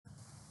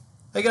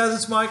Hey guys,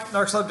 it's Mike,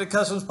 Narcoleptic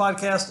Customs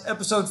Podcast,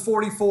 episode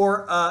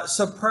 44.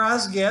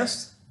 Surprise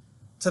guest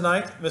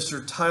tonight,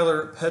 Mr.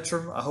 Tyler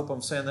Petrum. I hope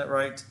I'm saying that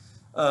right.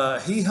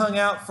 He hung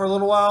out for a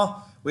little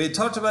while. We had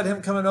talked about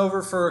him coming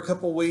over for a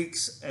couple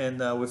weeks, and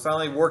we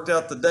finally worked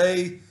out the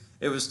day.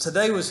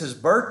 Today was his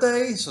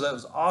birthday, so that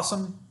was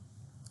awesome.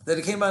 That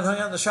he came by and hung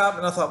out in the shop,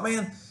 and I thought,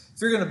 man, if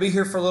you're going to be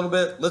here for a little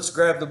bit, let's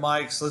grab the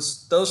mics,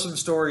 let's throw some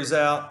stories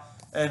out,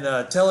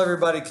 and tell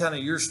everybody kind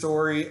of your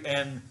story,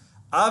 and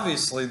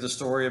obviously the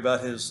story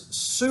about his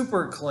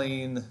super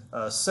clean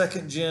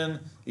second gen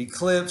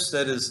Eclipse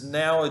that is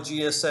now a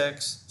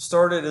GSX.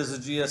 Started as a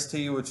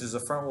GST, which is a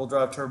front wheel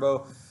drive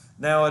turbo.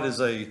 Now it is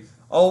a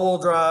all wheel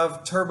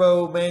drive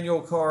turbo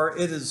manual car.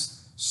 It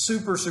is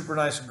super, super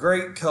nice.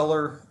 Great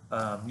color.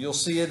 You'll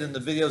see it in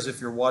the videos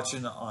if you're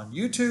watching on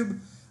YouTube.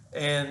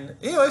 And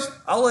anyways,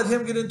 I'll let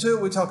him get into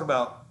it. We talk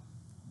about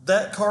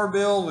that car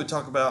build. We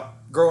talk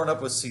about growing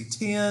up with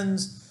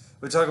C10s.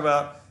 We talk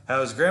about how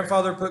his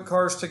grandfather put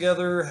cars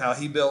together, how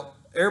he built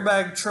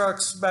airbag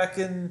trucks back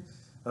in,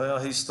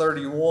 he's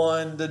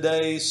 31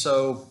 today,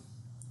 so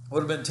would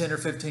have been 10 or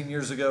 15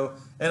 years ago,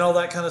 and all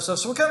that kind of stuff.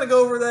 So we kind of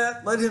go over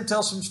that, let him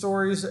tell some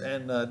stories,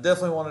 and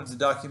definitely wanted to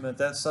document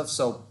that stuff.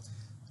 So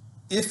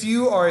if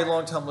you are a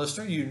long-time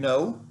listener, you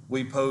know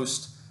we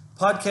post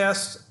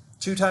podcasts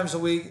 2 times a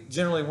week,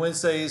 generally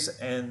Wednesdays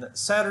and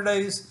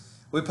Saturdays.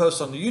 We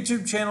post on the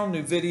YouTube channel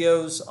new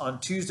videos on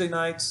Tuesday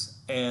nights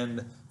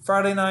and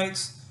Friday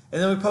nights.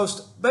 And then we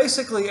post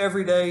basically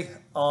every day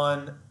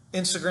on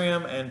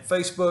Instagram and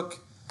Facebook.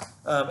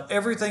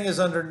 Everything is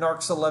under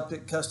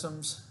Narcoleptic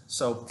Customs.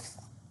 So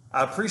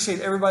I appreciate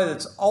everybody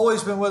that's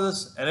always been with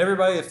us. And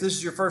everybody, if this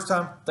is your first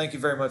time, thank you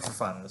very much for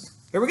finding us.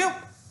 Here we go.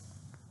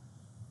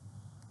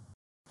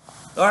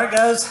 All right,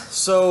 guys.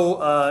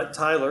 So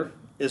Tyler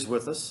is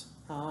with us.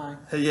 Hi.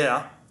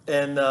 Yeah.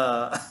 And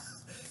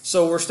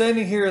so we're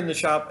standing here in the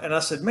shop, and I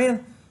said,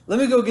 man, let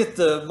me go get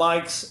the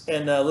mics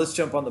and let's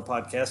jump on the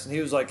podcast. And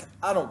he was like,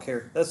 I don't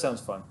care. That sounds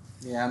fun.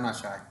 Yeah, I'm not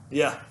shy.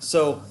 Yeah.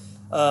 So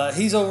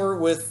he's over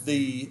with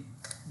the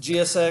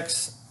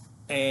GSX,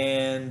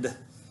 and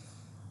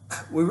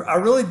I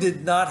really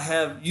did not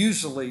have,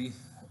 usually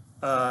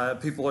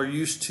people are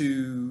used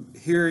to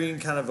hearing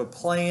kind of a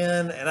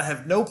plan, and I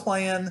have no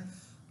plan.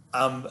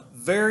 I'm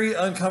very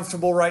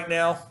uncomfortable right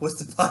now with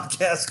the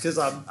podcast because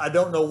I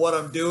don't know what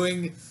I'm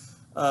doing.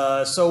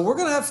 So we're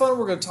going to have fun.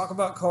 We're going to talk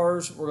about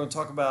cars. We're going to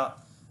talk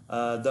about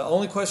the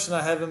only question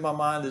I have in my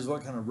mind is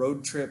what kind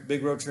of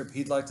big road trip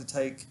he'd like to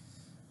take.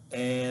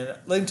 And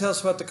let him tell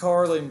us about the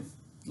car.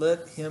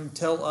 Let him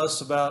tell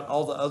us about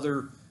all the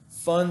other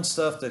fun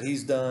stuff that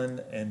he's done,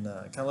 and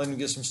kind of let him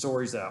get some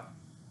stories out.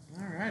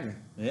 All righty.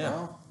 Yeah.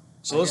 Well,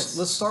 so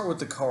let's start with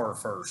the car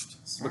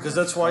first, because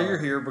that's why you're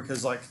here.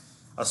 Because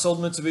I sold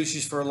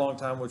Mitsubishis for a long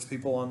time, which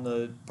people on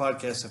the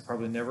podcast have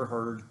probably never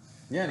heard.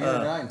 Yeah, neither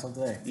did I until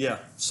today. Yeah,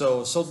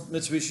 so sold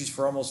Mitsubishis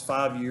for almost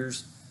 5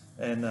 years,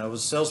 and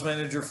was sales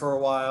manager for a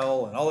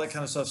while, and all that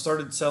kind of stuff.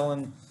 Started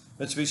selling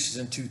Mitsubishis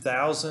in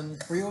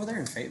 2000. Were you over there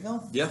in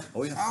Fayetteville? Yeah,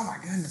 oh yeah. Oh my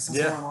goodness, that's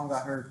where my mom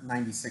got her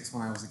 96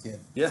 when I was a kid.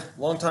 Yeah,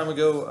 long time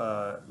ago.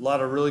 A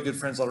lot of really good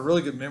friends, a lot of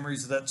really good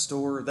memories of that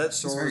store. That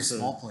store was was a very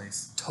small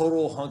place.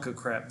 Total hunk of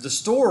crap. The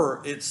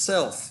store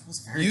itself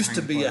used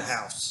to be place. a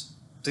house,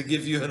 to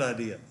give you an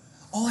idea.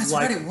 Oh, that's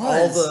like right, it was.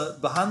 All the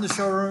behind the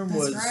showroom that's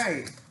was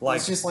right. Like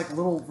it's just like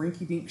little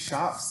rinky-dink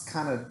shops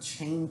kind of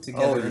chained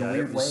together in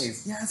weird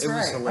ways. Yeah, that's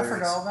right. I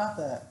forgot all about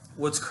that.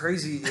 What's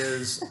crazy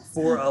is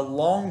for a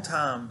long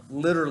time,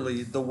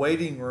 literally, the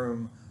waiting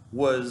room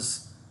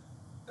was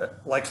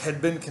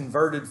had been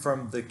converted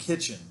from the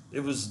kitchen. It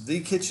was the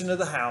kitchen of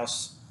the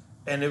house,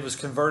 and it was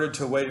converted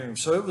to a waiting room.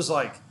 So it was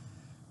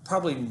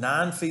probably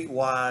 9 feet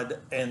wide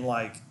and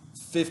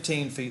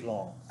 15 feet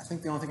long. I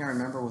think the only thing I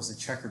remember was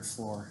the checkered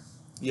floor.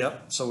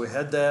 Yep. So we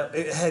had that.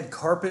 It had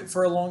carpet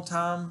for a long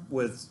time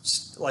with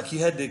you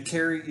had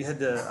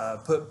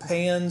to put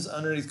pans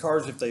underneath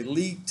cars if they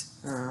leaked.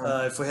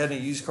 If we had any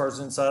used cars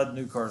inside,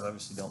 new cars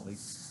obviously don't leak.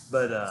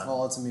 But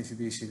well, it's a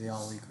Mitsubishi; they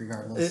all leak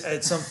regardless.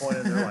 At some point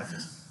in their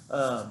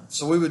life.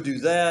 So we would do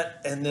that,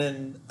 and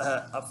then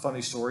a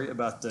funny story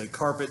about the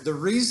carpet. The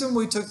reason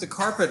we took the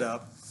carpet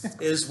up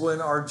is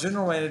when our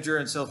general manager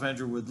and sales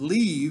manager would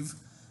leave,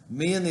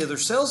 me and the other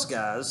sales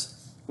guys.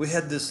 We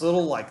had this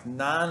little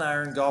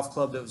 9-iron golf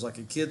club that was like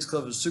a kid's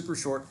club. It was super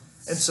short.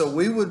 And so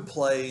we would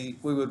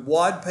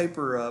wad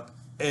paper up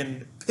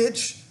and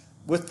pitch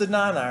with the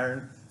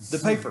 9-iron the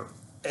paper.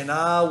 And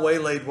I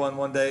waylaid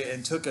one day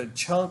and took a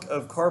chunk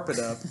of carpet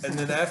up. And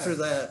then after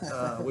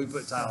that, we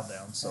put tile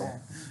down.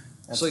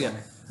 So yeah,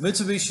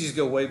 Mitsubishis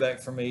go way back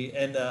for me.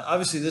 And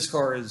obviously this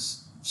car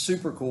is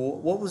super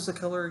cool. What was the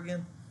color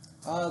again?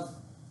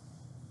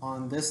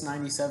 On this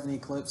 97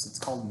 Eclipse, it's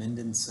called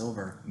Minden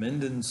Silver.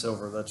 Minden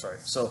Silver, that's right.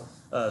 So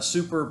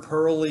super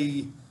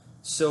pearly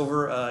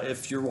silver.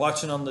 If you're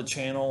watching on the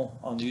channel,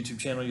 on the YouTube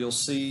channel, you'll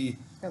see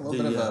a little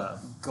bit of a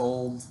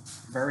gold,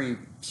 very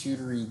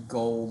pewtery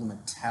gold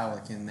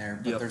metallic in there.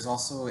 But there's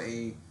also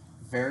a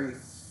very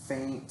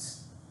faint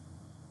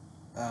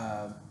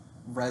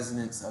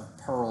resonance of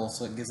pearl,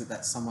 so it gives it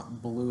that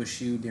somewhat bluish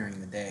hue during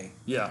the day.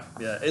 Yeah,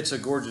 it's a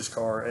gorgeous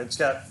car. It's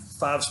got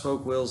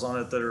 5-spoke wheels on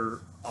it that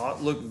are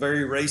look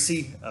very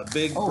racy.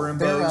 Big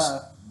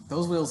Brembos.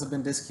 Those wheels have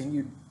been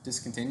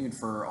discontinued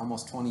for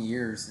almost 20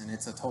 years, and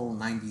it's a total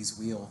 90s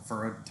wheel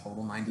for a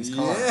total 90s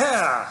car.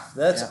 Yeah,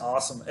 that's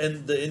awesome.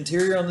 And the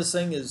interior on this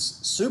thing is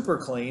super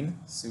clean.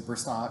 Super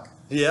stock.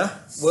 Yeah,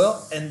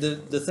 well, and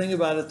the thing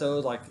about it, though,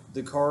 like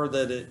the car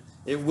that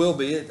it will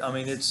be,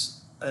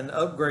 it's an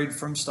upgrade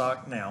from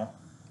stock now.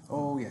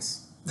 Oh,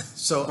 yes.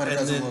 So, but it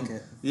doesn't look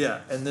it. Yeah,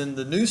 and then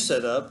the new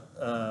setup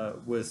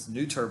with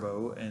new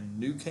turbo and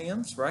new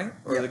cams, right?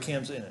 Or the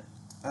cams in it?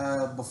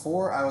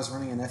 Before, I was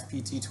running an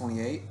FPT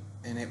 28,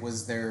 and it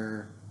was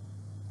they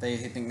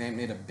named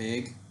it a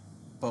Big,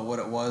 but what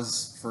it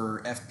was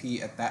for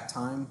FP at that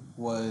time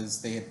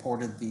was they had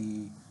ported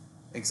the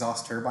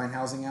exhaust turbine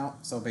housing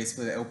out. So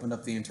basically, they opened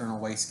up the internal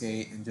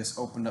wastegate and just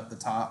opened up the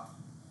top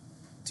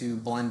to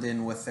blend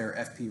in with their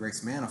FP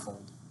race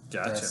manifold.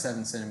 Gotcha.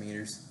 7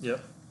 centimeters.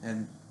 Yep.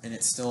 And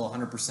it's still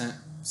 100%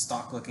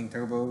 stock looking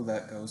turbo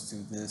that goes to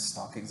this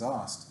stock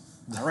exhaust.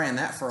 I ran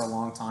that for a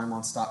long time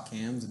on stock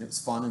cams, and it was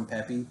fun and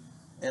peppy.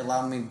 It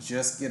allowed me to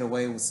just get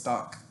away with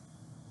stock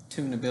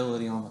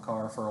tunability on the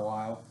car for a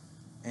while.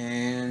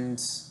 And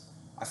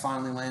I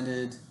finally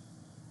landed,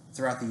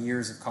 throughout the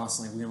years of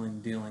constantly wheeling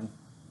and dealing,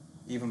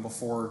 even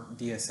before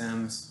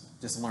DSMs,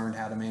 just learned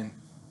how to learn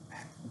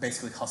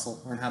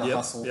how to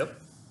hustle. Yep.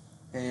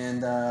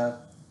 And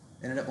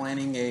ended up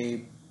landing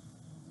a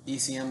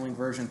ECM Link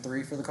version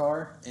 3 for the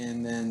car,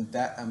 and then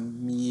that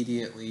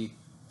immediately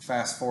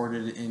fast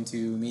forwarded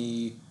into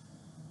me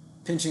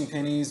pinching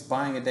pennies,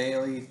 buying a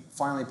daily,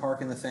 finally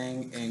parking the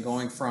thing, and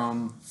going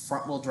from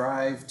front wheel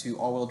drive to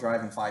all wheel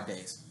drive in 5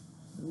 days.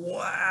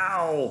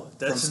 Wow,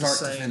 that's from start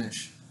insane. to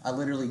finish. I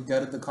literally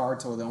gutted the car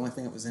till the only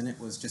thing that was in it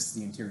was just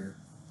the interior.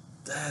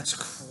 That's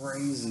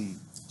crazy.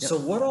 Yep. So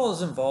what all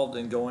is involved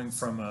in going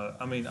from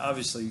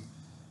obviously,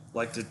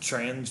 like the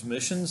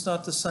transmission's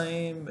not the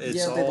same. They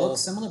look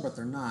similar, but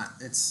they're not.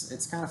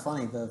 It's kind of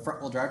funny. The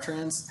front wheel drive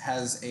trans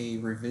has a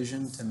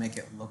revision to make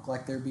it look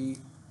like there'd be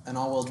an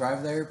all wheel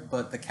drive there,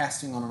 but the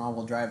casting on an all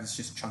wheel drive is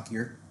just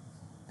chunkier.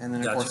 And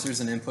then of course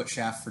there's an input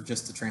shaft for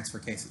just the transfer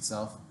case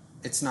itself.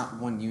 It's not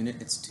one unit;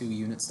 it's 2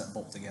 units that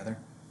bolt together.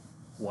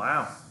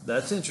 Wow,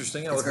 that's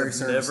interesting. I would have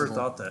never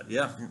thought that.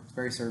 Yeah, it's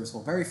very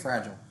serviceable, very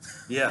fragile.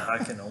 Yeah,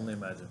 I can only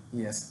imagine.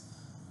 Yes.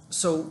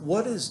 So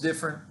what is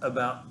different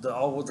about the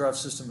all-wheel drive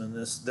system in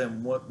this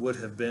than what would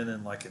have been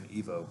in like an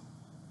Evo?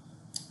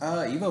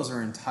 Evos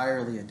are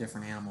entirely a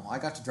different animal. I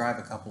got to drive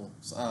a couple.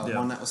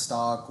 One that was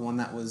stock, one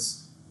that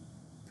was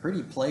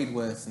pretty played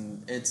with,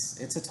 and it's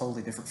a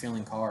totally different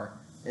feeling car.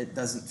 It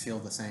doesn't feel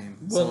the same.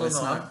 Well,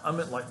 I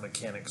meant like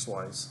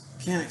mechanics-wise.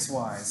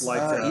 Mechanics-wise.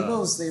 Like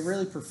Evos, they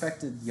really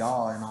perfected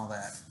yaw and all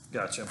that.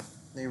 Gotcha.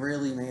 They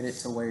really made it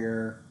to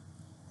where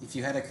if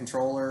you had a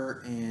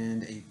controller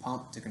and a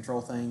pump to control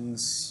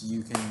things,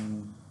 you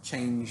can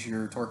change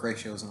your torque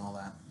ratios and all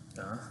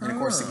that. Uh-huh. And of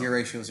course, the gear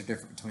ratios are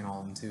different between all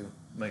of them too.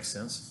 Makes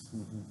sense.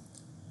 Mm-hmm.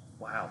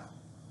 Wow.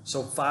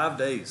 So 5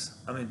 days.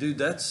 I mean, dude,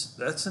 that's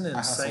an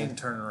insane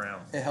turnaround.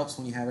 It helps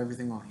when you have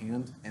everything on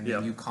hand and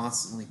then you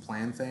constantly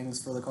plan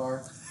things for the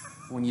car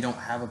when you don't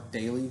have a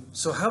daily.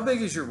 So how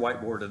big is your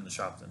whiteboard in the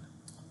shop then?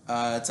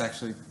 It's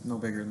actually no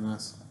bigger than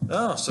this.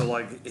 Oh, so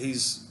like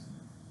he's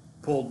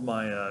pulled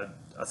my,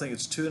 I think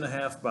it's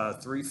 2.5 by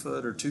 3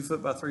 foot or 2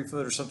 foot by 3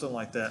 foot or something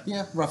like that.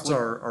 Yeah, roughly. It's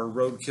our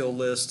roadkill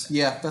list.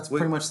 Yeah, that's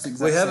pretty much the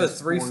exact. We have a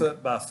 3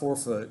 foot by 4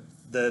 foot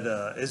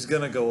that is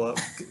going to go up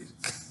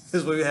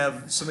because we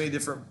have so many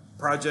different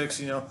projects,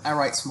 you know. I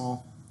write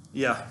small.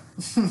 Yeah.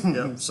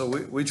 Yeah. So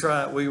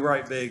we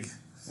write big.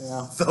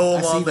 Yeah. Throw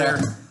them on there.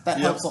 That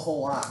helps a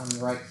whole lot when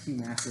you write Q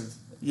massive.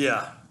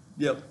 Yeah.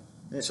 Yep.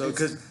 So,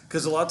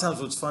 because a lot of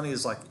times what's funny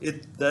is like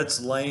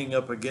that's laying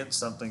up against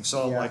something.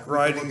 So I'm like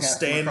writing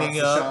standing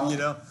up, you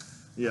know.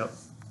 Yep.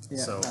 Yeah,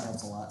 so, that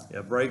helps a lot.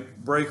 Yeah,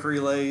 brake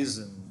relays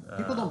and.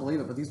 People don't believe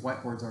it, but these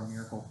whiteboards are a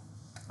miracle.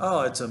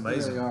 Oh, it's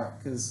amazing. They really are,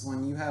 because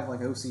when you have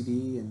like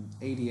OCD and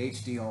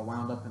ADHD all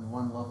wound up in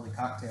one lovely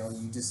cocktail,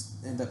 you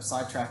just end up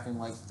sidetracking.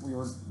 Like we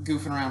were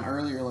goofing around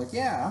earlier, like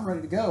yeah, I'm ready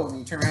to go, and then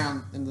you turn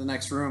around into the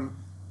next room.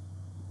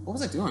 What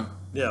was I doing?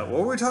 Yeah, what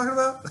were we talking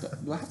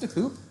about? Do I have to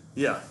poop?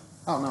 Yeah.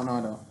 Oh, no,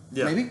 I don't.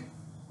 Yeah. Maybe?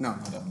 No,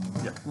 I don't.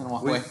 Yeah. Then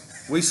walk away.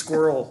 We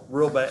squirrel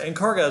real bad. And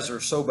car guys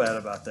are so bad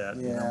about that.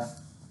 Yeah. You know?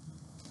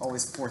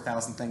 Always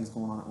 4,000 things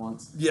going on at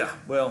once. Yeah.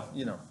 Well,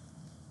 you know,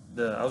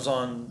 I was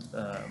on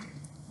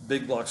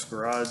Big Block's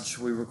Garage.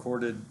 We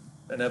recorded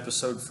an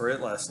episode for it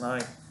last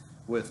night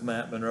with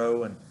Matt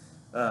Monroe. And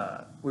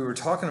we were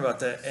talking about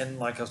that. And,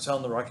 like, I was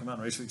telling the Rocky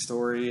Mountain Race Week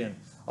story and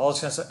all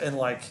this kind of stuff. And,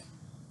 like,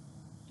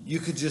 you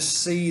could just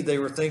see they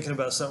were thinking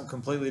about something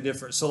completely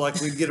different. So,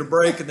 like, we'd get a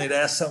break and they'd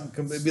ask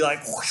something, it'd be like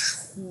whoosh,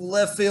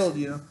 left field,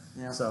 you know.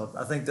 Yeah. So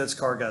I think that's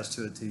car guys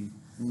to a T.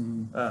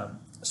 Mm-hmm.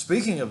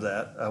 Speaking of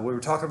that, we were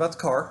talking about the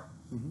car,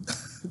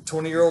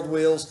 20-year-old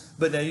wheels,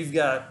 but now you've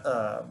got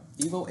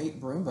Evo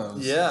 8 Brembos.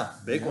 Yeah,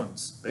 big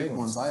ones. Big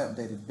ones. I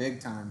updated big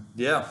time.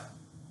 Yeah.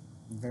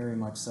 Very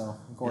much so.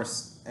 Of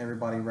course,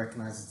 everybody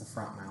recognizes the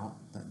front mount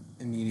that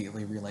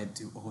immediately related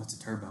to, oh, it's a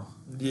turbo.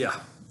 Yeah,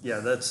 yeah.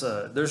 That's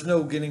there's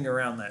no getting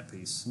around that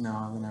piece.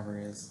 No, there never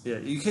is. Yeah,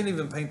 you can't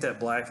even paint that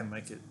black and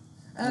make it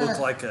look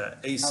like a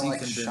AC I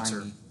like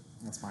condenser. shiny.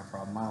 That's my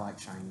problem. I like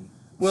shiny.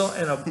 Well,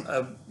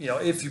 and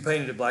if you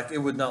painted it black, it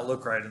would not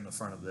look right in the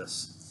front of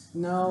this.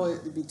 No,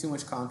 it'd be too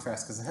much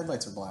contrast because the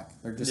headlights are black.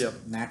 They're just Yep.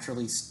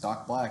 naturally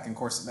stock black. And of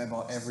course,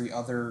 about every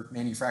other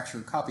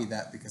manufacturer copied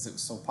that because it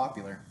was so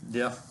popular.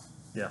 Yeah,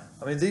 yeah.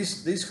 I mean,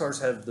 these cars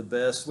have the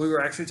best. We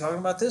were actually talking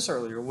about this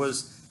earlier.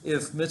 Was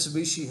if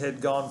Mitsubishi had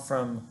gone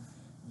from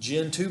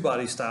Gen 2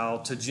 body style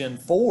to Gen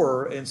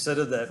 4 instead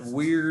of that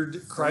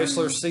weird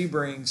Chrysler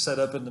Sebring set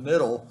up in the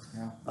middle.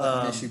 Yeah.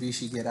 Let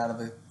Mitsubishi get out of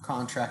the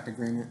contract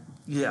agreement.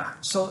 Yeah.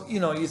 So,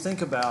 you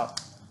think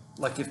about,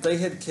 like, if they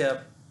had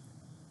kept,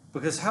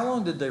 because how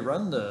long did they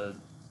run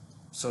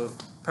so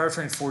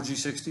powertrain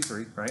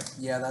 4G63, right?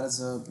 Yeah, that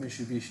is a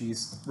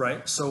Mitsubishi's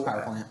Right. So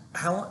power plant.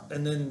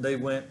 and then they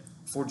went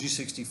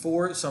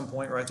 4G64 at some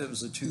point, right? That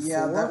was a 2.4?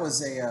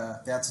 Yeah,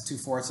 that's a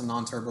 2.4. It's a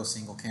non-turbo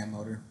single cam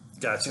motor.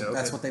 Gotcha. So Okay.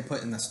 that's what they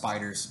put in the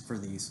spiders for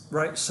these.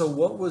 Right. So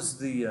what was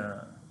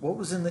what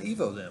was in the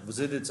Evo then? Was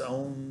it its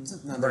own It's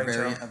another brainchild?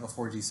 variant of a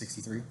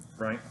 4G63.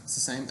 Right. It's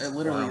the same. It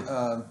literally,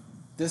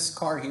 this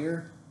car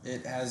here,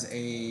 it has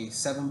a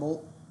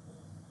 7-bolt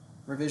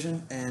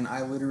revision, and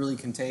I literally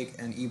can take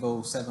an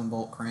Evo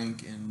 7-bolt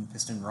crank and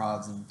piston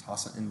rods and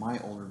toss it in my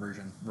older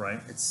version. Right.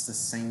 It's the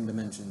same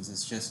dimensions.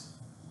 It's just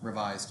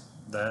revised.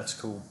 That's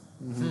cool.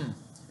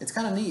 It's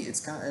kind of neat.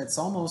 It's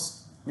almost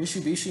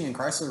Mitsubishi and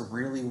Chrysler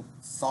really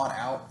thought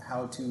out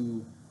how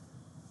to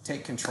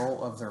take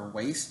control of their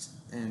waste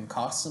and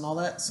costs and all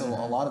that. So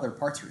a lot of their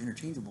parts are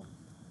interchangeable.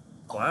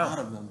 A Wow. lot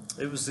of them.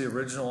 It was the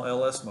original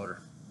LS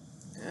motor.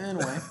 In a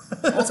way.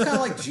 Well, it's kind of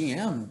like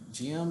GM.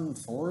 GM,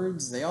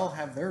 Fords, they all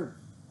have their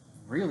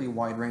really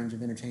wide range of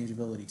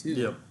interchangeability too.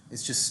 Yep.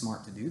 It's just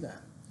smart to do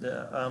that.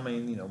 Yeah. I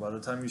mean, by the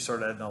time you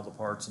start adding all the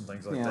parts and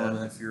things like Yeah, that,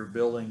 but- if you're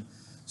building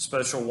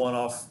special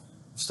one-off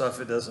stuff,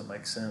 it doesn't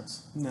make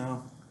sense.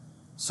 No.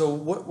 So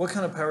what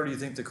kind of power do you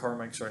think the car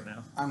makes right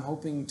now? I'm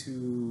hoping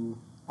to.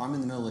 I'm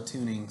in the middle of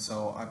tuning,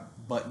 so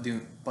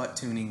butt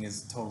tuning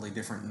is a totally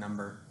different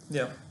number.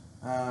 Yeah.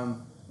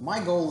 My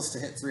goal is to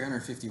hit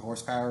 350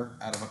 horsepower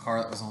out of a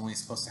car that was only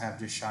supposed to have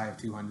just shy of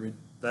 200.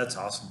 That's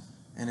awesome.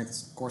 And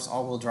it's, of course,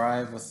 all-wheel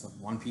drive with a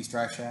one-piece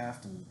drive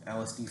shaft and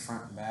LSD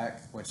front and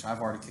back, which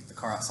I've already kicked the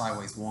car out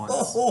sideways once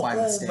by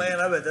mistake. Man,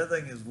 I bet that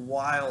thing is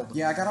wild.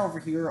 Yeah, I got over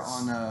here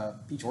on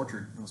Peach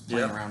Orchard and was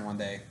playing Yeah. around one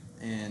day,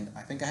 and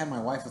I think I had my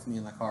wife with me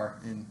in the car,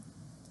 and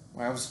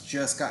I was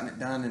just gotten it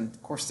done, and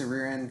of course the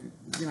rear end,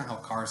 you know how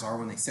cars are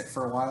when they sit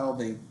for a while,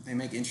 they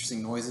make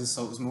interesting noises,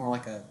 so it was more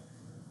like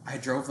I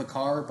drove the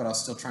car, but I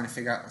was still trying to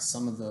figure out what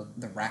some of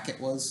the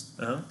racket was.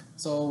 Uh-huh.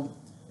 So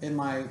in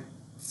my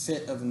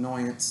fit of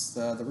annoyance,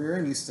 the rear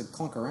end used to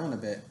clunk around a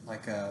bit,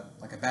 like a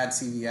bad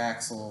CV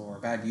axle or a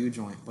bad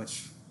U-joint,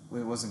 which it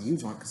wasn't a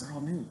U-joint because they're all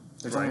new.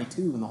 There's Right. only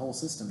 2 in the whole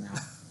system now,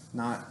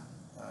 not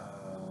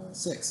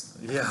 6.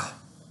 Yeah.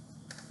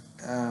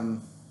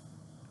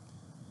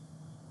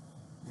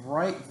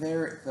 Right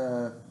there at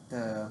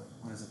the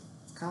what is it?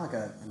 It's kind of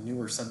like a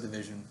newer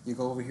subdivision. You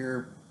go over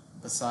here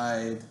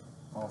beside,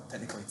 well,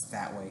 technically it's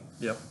that way.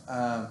 Yep.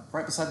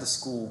 Right beside the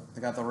school.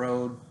 They got the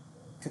road,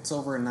 kicks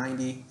over a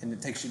 90, and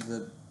it takes you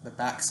to the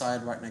back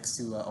side right next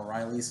to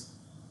O'Reilly's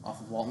off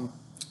of Walton.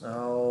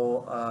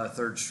 Oh,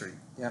 3rd Street.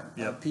 Yep.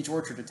 Yep. Peach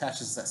Orchard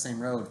attaches to that same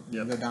road.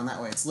 Yep. You go down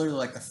that way. It's literally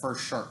like the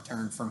first sharp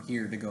turn from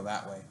here to go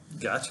that way.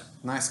 Gotcha.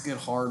 Nice, good,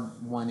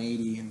 hard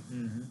 180. And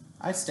Mm-hmm.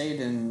 I stayed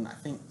in, I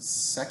think,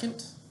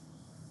 second.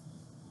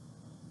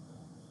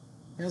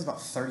 It was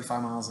about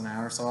 35 miles an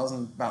hour, so I was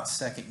in about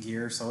second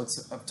gear, so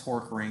it's a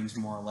torque range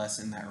more or less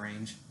in that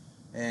range.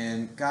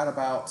 And got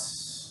about,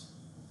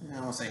 I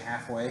want to say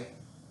halfway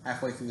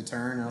through the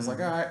turn, and I was like,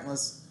 all right,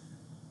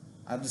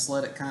 I just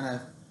let it kind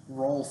of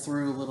roll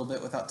through a little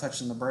bit without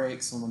touching the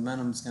brakes, so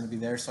momentum's going to be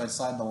there, so I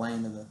decided to lay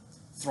into the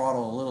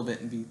throttle a little bit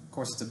and be, of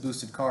course, it's a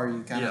boosted car,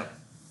 you kind of, Yep.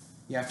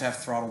 you have to have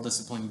throttle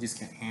discipline, you just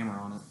can't hammer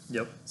on it.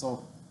 Yep.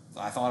 So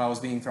I thought I was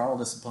being throttle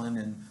disciplined,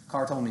 and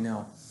car told me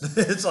no.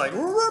 It's like.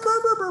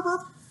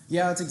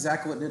 Yeah, that's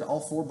exactly what it did.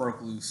 All 4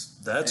 broke loose.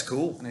 That's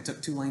cool. And I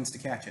took 2 lanes to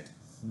catch it.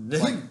 Neat.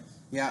 Like,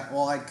 yeah,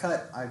 well,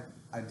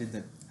 I did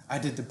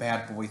the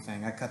bad boy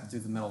thing. I cut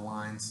through the middle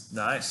lines.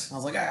 Nice. I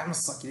was like, I'm gonna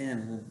suck it in,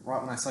 and then right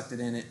when I sucked it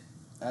in,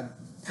 I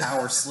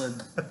power slid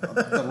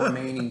the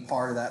remaining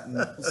part of that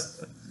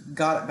and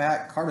got it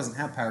back. Car doesn't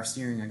have power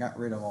steering. I got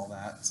rid of all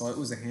that, so it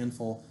was a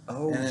handful.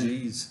 Oh, and then,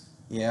 jeez.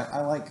 Yeah,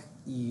 I like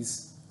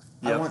ease.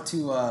 I Yep. want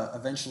to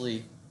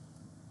eventually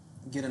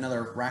get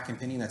another rack and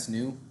pinion that's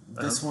new.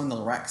 This one, the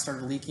rack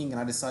started leaking,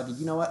 and I decided,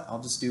 you know what? I'll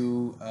just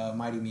do a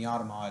Mighty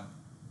Miata mod.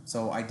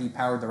 So I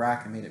depowered the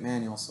rack and made it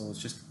manual, so it's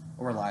just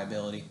a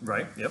reliability.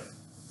 Right. Yep.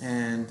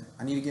 And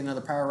I need to get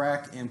another power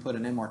rack and put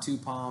an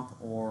MR2 pump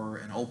or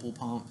an Opal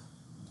pump,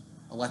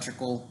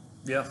 electrical.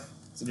 Yeah.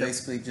 So Yep.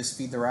 basically just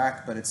feed the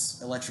rack, but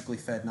it's electrically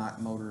fed,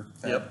 not motor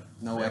fed. Yep.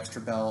 No Yep.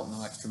 extra belt,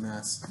 no extra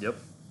mess. Yep.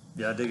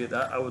 Yeah, I dig it.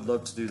 I would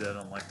love to do that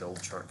on like the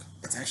old truck.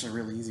 It's actually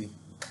really easy.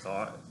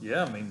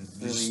 Yeah, I mean,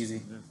 Really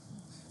easy.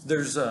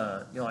 There's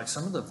like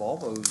some of the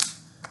Volvos,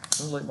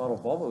 some of the late model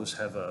Volvos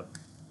have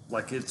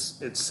like it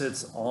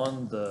sits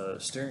on the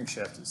steering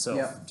shaft itself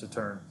Yep. to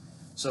turn.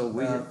 So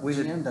we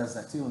GM had does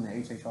that too in the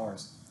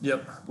HHRs.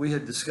 Yep, we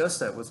had discussed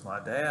that with my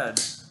dad.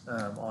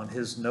 On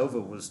his Nova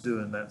was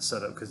doing that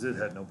setup because it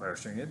had no power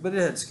steering, but it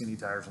had skinny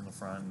tires on the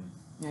front. And,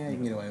 Yeah, you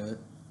can get away with it.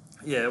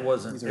 yeah, it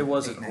wasn't These are it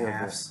wasn't 8.5s.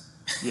 horrible.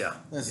 Yeah,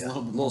 That's yeah, a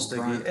little bit little more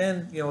sticky, grunt.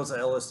 and with the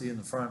LSD in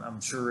the front, I'm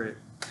sure it.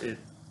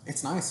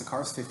 It's nice. The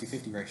car's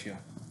 50-50 ratio.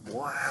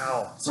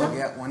 Wow. So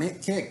yeah, when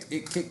it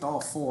kicked all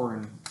four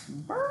and.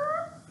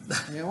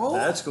 Yeah, well,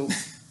 That's cool.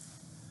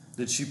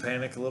 Did she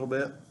panic a little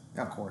bit?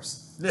 of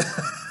course. Yeah.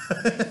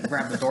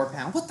 Grab the door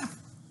panel.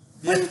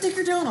 What do you think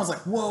you're doing? I was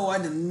like, whoa! I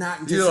did not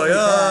anticipate You're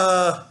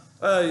like,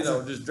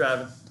 that. just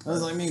driving. I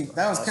was like,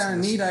 that was kind of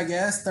neat, I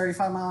guess.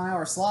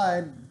 35-mile-an-hour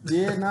slide.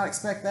 Did not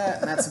expect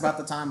that. And that's about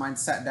the time I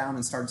sat down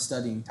and started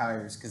studying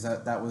tires because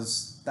that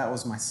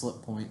was my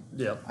slip point.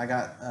 Yep. I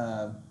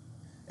got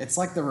it's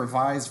like the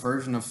revised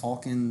version of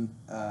Falcon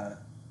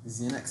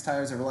Xenex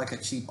tires. They were like a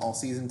cheap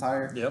all-season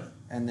tire. Yep.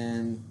 And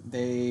then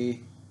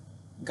they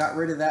got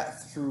rid of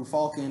that through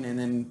Falcon and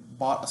then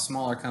bought a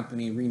smaller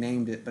company,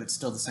 renamed it, but it's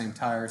still the same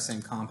tire,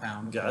 same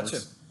compound. Of Gotcha.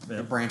 course. They're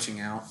Yep. branching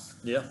out.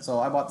 Yeah. So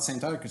I bought the same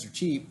tire because they're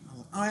cheap. I was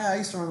like, oh yeah, I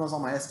used to run those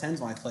on my S10s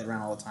when I played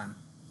around all the time.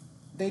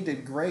 They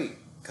did great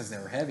because they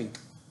were heavy.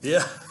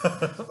 Yeah.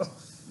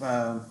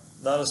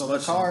 Not as So the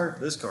much. car-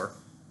 This car.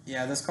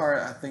 Yeah, this car,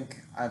 I think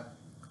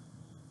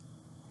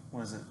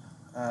what is it?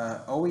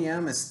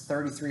 OEM is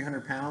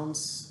 3,300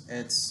 pounds.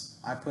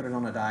 I put it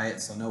on a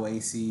diet, so no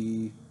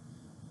AC,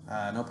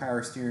 no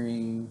power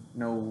steering,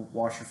 no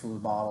washer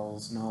fluid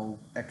bottles, no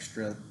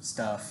extra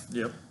stuff.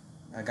 Yep.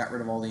 I got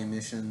rid of all the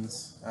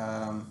emissions.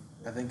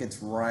 I think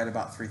it's right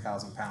about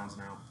 3,000 pounds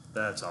now.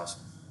 That's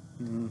awesome.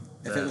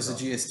 If it was a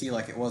GST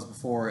like it was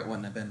before, it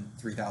wouldn't have been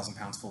 3,000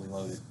 pounds fully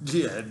loaded.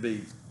 Yeah, it'd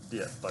be.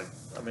 Yeah, like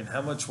I mean,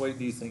 how much weight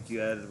do you think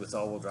you added with the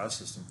all-wheel drive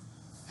system?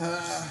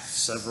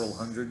 Several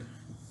hundred.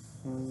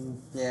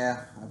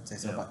 Yeah, I would say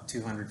so, Yeah. about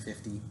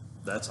 250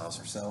 That's or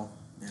awesome. so.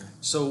 Yeah.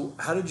 So,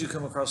 how did you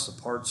come across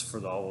the parts for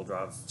the all-wheel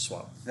drive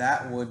swap?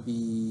 That would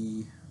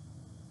be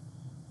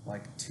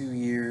like 2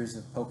 years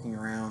of poking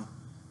around.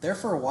 There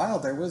for a while,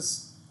 there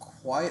was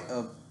quite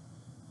a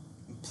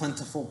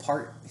plentiful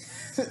part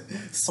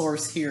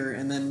source here,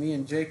 and then me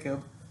and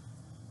Jacob,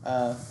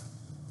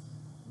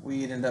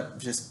 we'd end up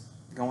just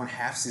going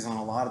halfsies on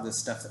a lot of this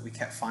stuff that we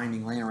kept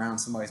finding laying around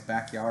somebody's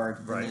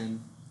backyard. Right. And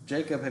then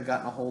Jacob had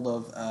gotten a hold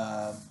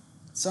of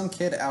some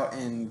kid out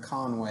in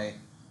Conway,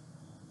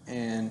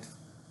 and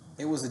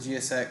it was a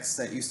GSX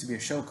that used to be a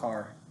show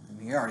car. And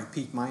he already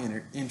piqued my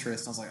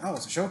interest. I was like, oh,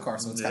 it's a show car,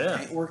 so it's Yeah. got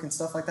paintwork and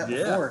stuff like that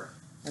Yeah. before.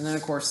 And then,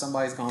 of course,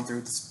 somebody's gone through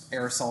with this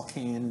aerosol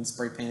can and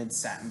spray painted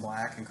satin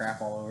black and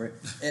crap all over it.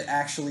 It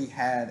actually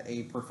had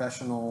a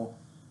professional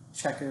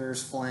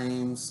checkers,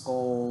 flames,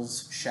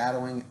 skulls,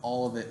 shadowing.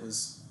 All of it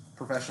was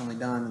professionally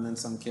done. And then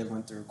some kid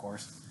went through, of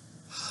course.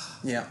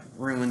 Yeah,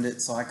 ruined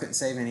it, so I couldn't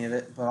save any of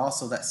it. But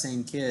also, that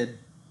same kid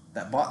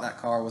that bought that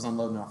car was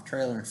unloading off a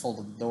trailer and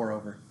folded the door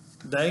over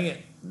Dang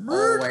it!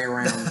 all the way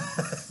around.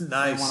 Nice.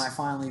 And when I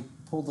finally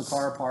pulled the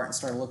car apart and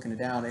started looking it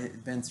down, it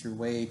had been through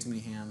way too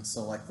many hands.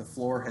 So like the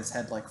floor has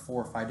had like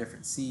 4 or 5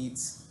 different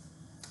seats.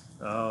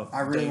 Oh,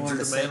 I really danger wanted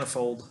to to say-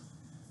 manifold.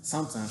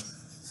 Something.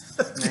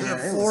 The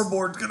it was-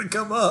 floorboard's gonna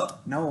come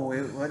up. No,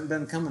 it hadn't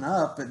been coming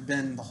up. It'd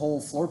been the whole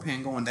floor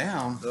pan going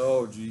down.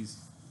 Oh, jeez.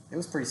 It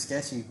was pretty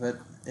sketchy, but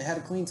it had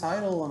a clean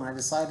title, and I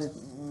decided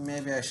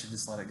maybe I should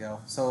just let it go.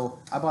 So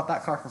I bought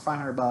that car for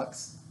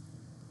 $500.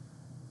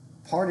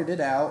 Parted it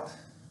out.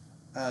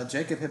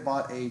 Jacob had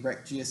bought a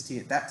wrecked GST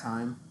at that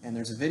time, and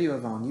there's a video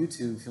of it on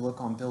YouTube. If you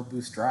look on Build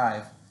Boost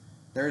Drive,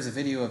 there is a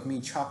video of me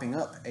chopping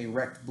up a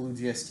wrecked blue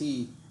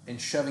GST and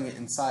shoving it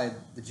inside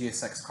the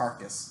GSX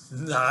carcass.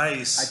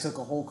 Nice. I took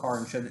a whole car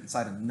and shoved it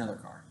inside another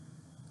car.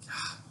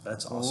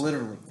 That's awesome.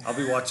 Literally. I'll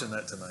be watching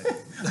that tonight.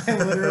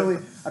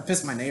 I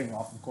pissed my neighbor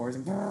off, of course,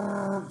 and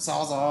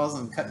sawzalls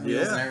and cutting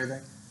wheels and Yeah.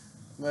 everything.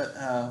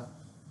 But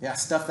yeah,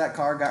 stuffed that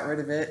car, got rid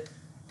of it.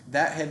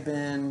 That had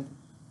been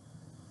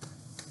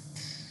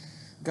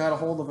got a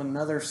hold of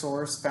another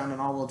source, found an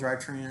all-wheel drive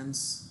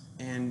trans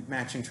and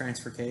matching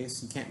transfer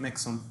case. You can't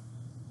mix them.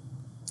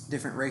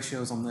 Different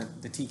ratios on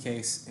the T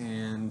case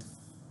and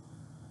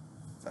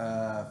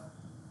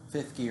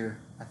fifth gear,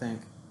 I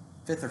think.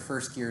 Fifth or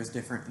first gear is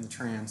different in the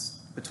trans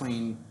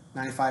between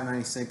 95,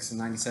 96, and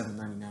 97,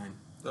 99.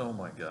 Oh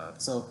my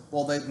God. So,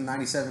 well, they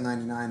 97,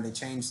 99, they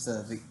changed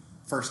the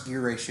first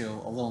gear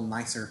ratio a little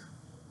nicer.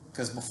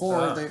 Because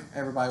before,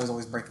 everybody was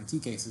always breaking T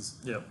cases.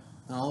 Yep.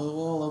 Oh,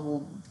 well,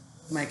 we'll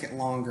make it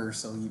longer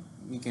so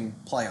you can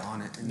play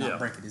on it and not Yeah.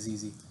 break it as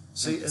easy.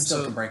 See, It and still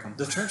so can break them.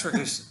 the transfer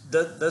case,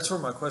 that's where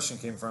my question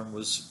came from,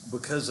 was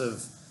because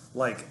of,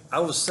 like, I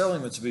was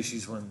selling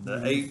Mitsubishis when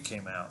the 8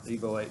 came out, the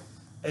Evo 8.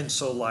 And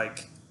so,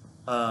 like,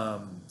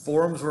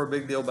 forums were a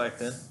big deal back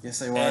then. Yes,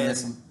 they were. I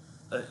miss And,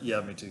 them. yeah,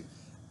 me too.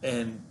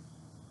 And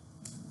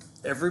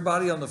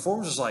everybody on the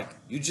forums was like,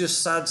 you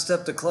just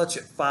sidestepped the clutch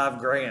at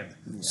 $5,000.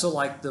 Yeah. So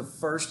like the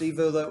first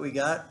Evo that we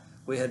got,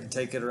 we had to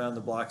take it around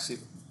the block. See,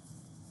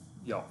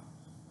 y'all,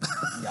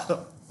 Yeah.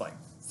 like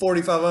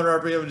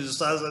 4,500 RPM and just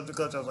sidestepped the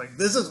clutch. I was like,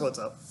 this is what's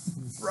up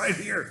right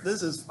here.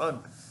 This is fun.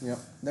 Yep.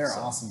 They're So-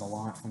 awesome to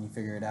launch when you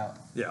figure it out.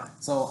 Yeah.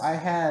 So I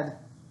had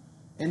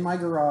in my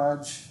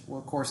garage, well,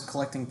 of course,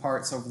 collecting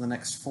parts over the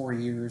next 4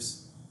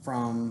 years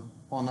from,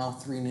 well, no,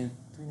 three and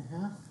a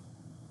half?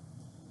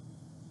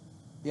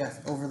 Yeah,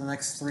 over the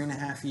next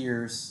 3.5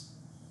 years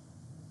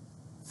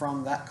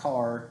from that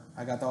car,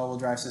 I got the all-wheel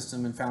drive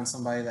system and found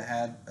somebody that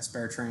had a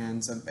spare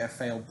trans, a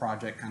failed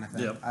project kind of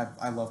thing. Yep.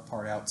 I love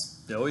part outs.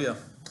 Oh yeah.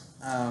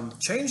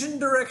 Changing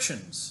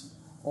directions.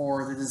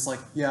 Or they're just like,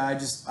 yeah,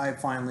 I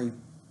finally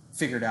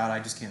figured out I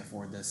just can't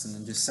afford this, and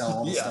then just sell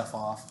all the Yeah. stuff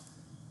off.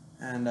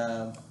 And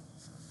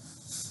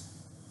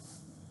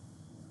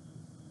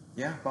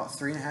yeah, about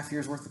 3.5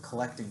 years worth of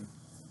collecting.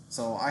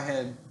 So I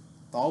had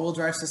the all-wheel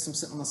drive system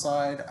sitting on the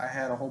side. I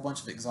had a whole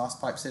bunch of exhaust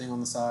pipes sitting on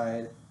the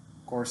side.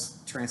 Of course,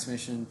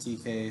 transmission,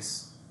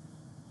 T-case.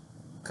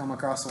 Come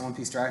across a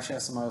one-piece drive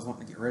shaft somebody was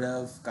wanting to get rid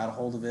of. Got a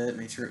hold of it,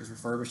 made sure it was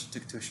refurbished,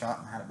 took it to a shop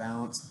and had it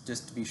balanced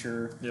just to be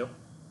sure. Yep.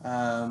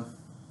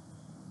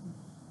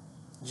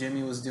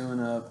 Jimmy was doing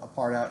a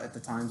part out at the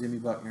time, Jimmy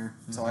Buckner.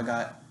 So I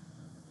got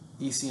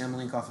ECM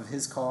link off of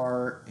his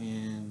car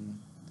and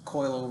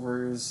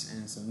coilovers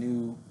and some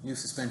new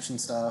suspension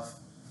stuff.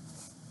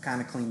 Kind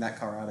of cleaned that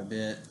car out a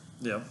bit.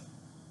 Yep.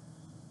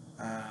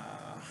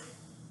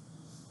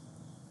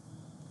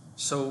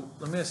 So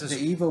let me ask this.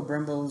 The Evo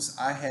Brembos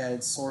I had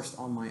sourced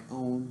on my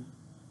own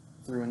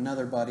through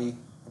another buddy,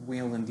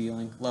 Wheel and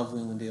Dealing. Love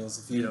Wheel and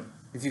Deals.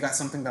 If you got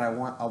something that I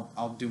want,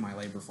 I'll do my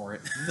labor for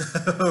it.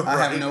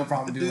 I have no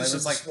problem doing labor. some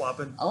It's like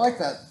swapping. I like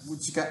that.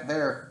 What you got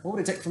there? What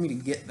would it take for me to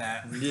get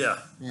that? Yeah.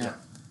 Yeah.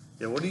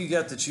 Yeah, what do you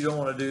got that you don't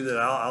want to do that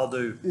I'll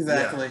do?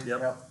 Exactly. Yeah,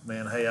 yep. Yep.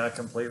 Man, hey, I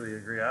completely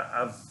agree.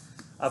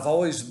 I've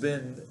always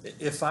been,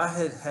 if I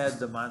had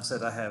the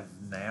mindset I have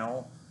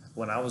now,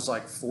 when I was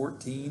like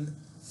 14,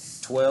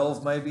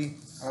 12 maybe,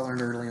 I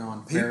learned early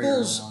on. Very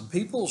early on.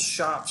 people's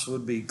shops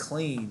would be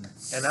clean,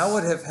 and I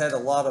would have had a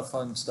lot of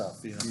fun stuff,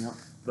 you know. Yep.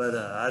 But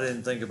I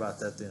didn't think about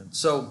that then.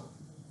 So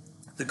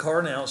the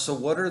car now. So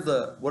what are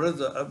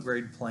the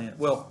upgrade plan?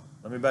 Well,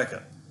 let me back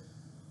up.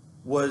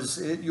 Was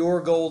it your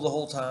goal the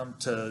whole time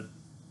to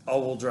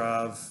all-wheel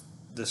drive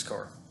this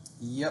car?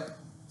 Yep.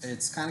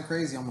 It's kind of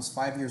crazy. Almost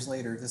 5 years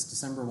later, this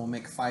December will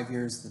make 5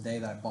 years the day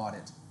that I bought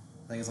it.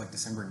 I think it's like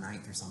December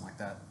 9th or something like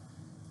that.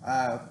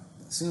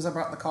 As soon as I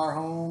brought the car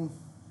home,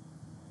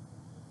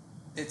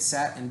 it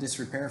sat in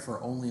disrepair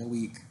for only a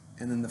week.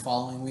 And then the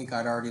following week,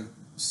 I'd already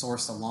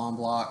sourced a lawn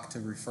block to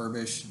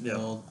refurbish, Yep.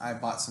 build. I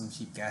bought some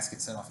cheap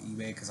gasket set off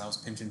eBay because I was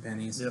pinching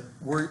pennies. Yep.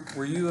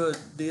 Were you a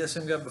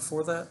DSM guy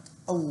before that?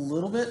 A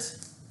little bit,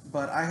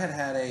 but I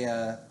had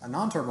a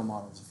non-turbo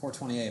model. It was a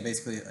 420A,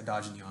 basically a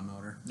Dodge Neon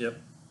motor. Yep.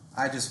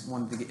 I just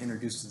wanted to get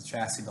introduced to the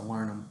chassis to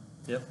learn them.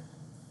 Yep.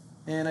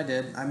 And I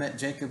did. I met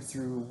Jacob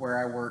through where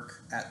I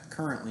work at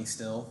currently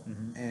still,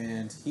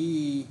 and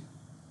he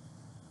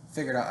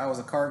figured out I was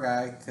a car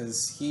guy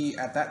because he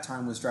at that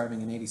time was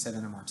driving an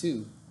 '87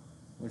 MR2,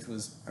 which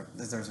was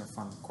those are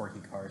fun quirky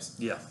cars.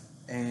 Yeah.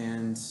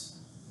 And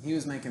he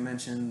was making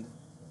mention.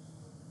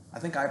 I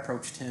think I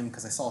approached him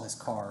because I saw his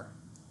car.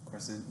 Of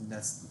course,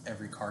 that's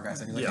every car guy.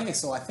 He's like, Yeah. "Hey,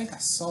 so I think I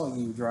saw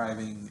you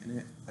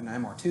driving an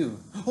MR2."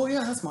 Oh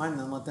yeah, that's mine. And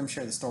then let them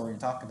share the story and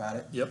talk about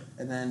it. Yep.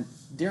 And then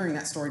during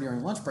that story,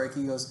 during lunch break,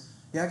 he goes,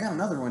 "Yeah, I got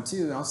another one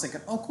too." And I was thinking,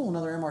 "Oh, cool,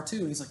 another MR2."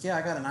 And he's like, "Yeah,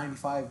 I got a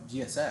 '95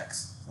 GSX." I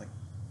was like,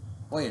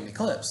 wait, an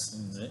Eclipse?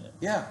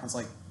 Yeah. I was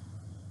like,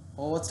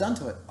 "Well, what's done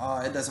to it?"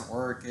 It doesn't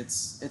work.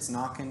 It's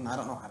knocking. I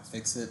don't know how to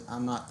fix it.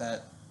 I'm not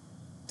that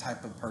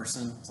type of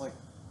person. It's like,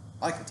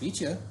 I could teach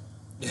you.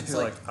 Yeah, It's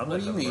you're like, I'm what not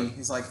do you gonna mean? work.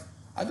 He's like,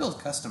 I build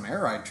custom air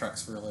ride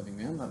trucks for a living,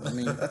 man. I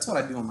mean, that's what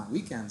I do on my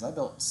weekends. I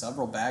built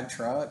several bag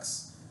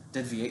trucks,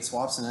 did V8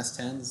 swaps and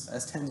S10s.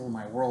 S10s were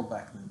my world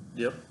back then.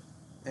 Yep.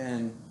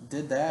 And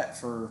did that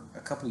for a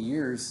couple of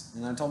years.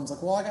 And I told him, I was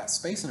like, well, I got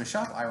space in a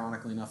shop,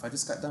 ironically enough. I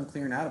just got done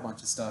clearing out a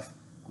bunch of stuff.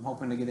 I'm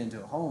hoping to get into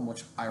a home,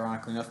 which,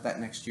 ironically enough, that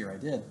next year I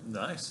did.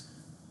 Nice.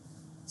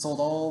 Sold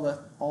all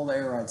the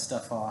air ride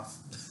stuff off.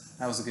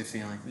 That was a good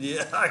feeling.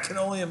 Yeah, I can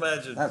only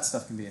imagine. That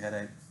stuff can be a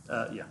headache.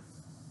 Yeah,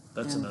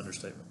 that's an And-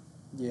 understatement.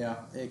 Yeah,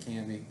 it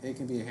can be. It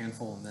can be a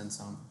handful and then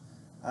some.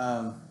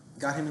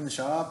 Got him in the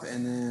shop,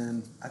 and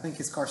then I think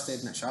his car stayed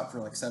in that shop for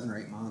like 7 or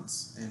 8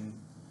 months, and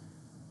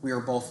we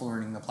were both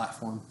learning the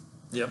platform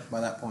Yep.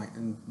 by that point.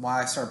 And while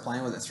I started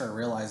playing with it, started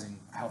realizing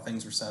how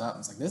things were set up.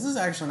 It's like, this is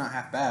actually not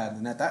half bad.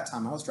 And at that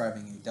time, I was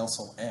driving a Del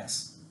Sol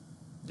S.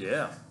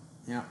 Yeah.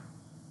 Yeah,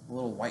 a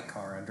little white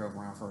car I drove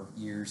around for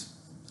years.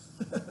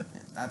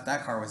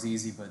 that car was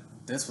easy, but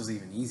this was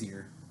even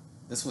easier.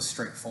 This was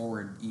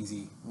straightforward,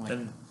 easy. Like,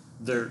 And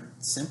they're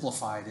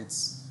simplified.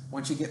 It's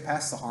once you get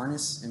past the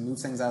harness and move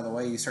things out of the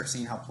way, you start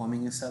seeing how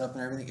plumbing is set up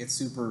and everything. It's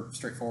super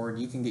straightforward.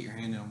 You can get your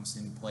hand in almost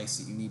any place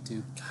that you need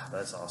to. God,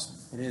 that's awesome.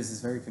 It is. It's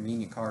a very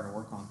convenient car to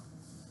work on.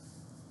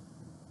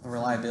 The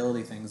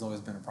reliability thing has always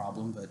been a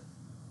problem, but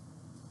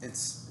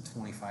it's a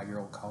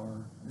 25-year-old car.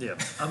 Yeah,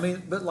 I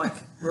mean, but like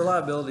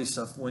reliability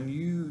stuff. When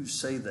you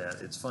say that,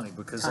 it's funny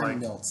because Timing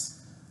like belts.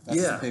 That's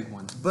yeah, the big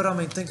one. But I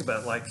mean, think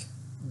about it, like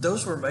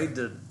those were made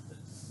to.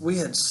 We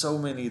had so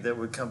many that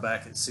would come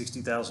back at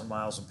 60,000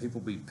 miles, and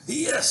people be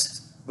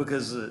pissed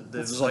because it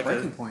That's was the like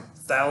breaking point.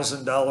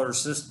 $1,000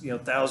 system,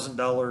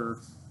 $1,000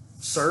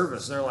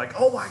 service. And they're like,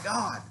 oh my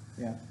god.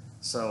 Yeah.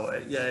 So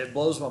yeah, it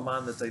blows my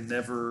mind that they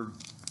never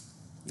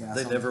Yeah.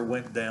 never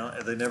went down.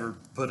 They never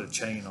put a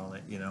chain on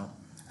it.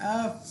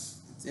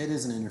 It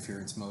is an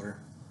interference motor,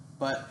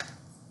 but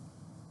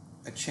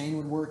a chain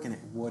would work and it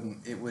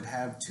wouldn't. It would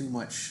have too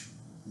much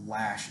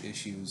lash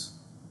issues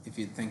if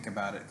you think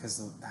about it,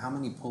 because how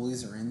many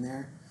pulleys are in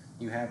there?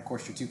 You have, of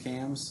course, your two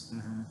cams,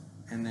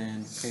 and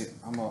then okay,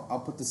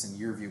 I'll put this in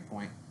your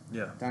viewpoint.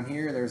 Yeah. Down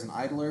here, there's an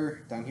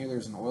idler. Down here,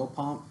 there's an oil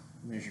pump.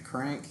 And there's your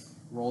crank.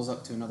 Rolls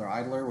up to another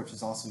idler, which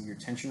is also your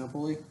tensioner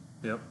pulley.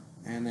 Yep.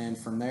 And then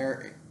from there,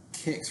 it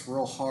kicks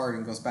real hard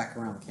and goes back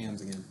around the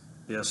cams again.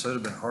 Yeah, so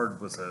it'd have been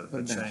hard with a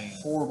Would have been chain.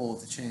 horrible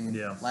with the chain.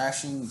 Yeah.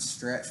 Lashing,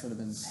 stretch would have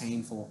been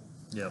painful.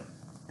 Yep.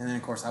 And then,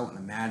 of course, I wouldn't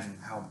imagine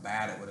how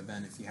bad it would have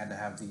been if you had to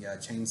have the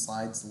chain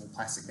slides, the little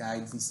plastic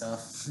guides and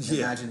stuff.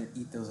 Yeah. Imagine it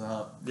eat those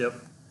up. Yep.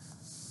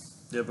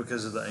 Yeah,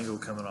 because of the angle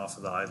coming off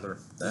of the idler.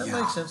 That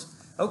Yeah. makes sense.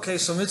 Okay,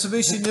 so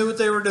Mitsubishi knew what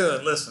they were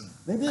doing. Listen,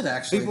 They did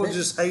actually. people They-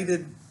 just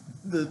hated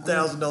the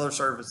 $1,000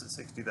 service at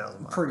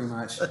 60,000 miles. Pretty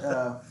much.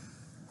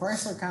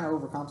 Chrysler kind of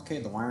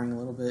overcomplicated the wiring a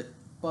little bit,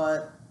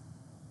 but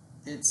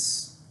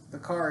the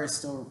car is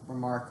still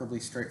remarkably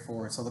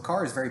straightforward. So the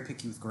car is very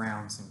picky with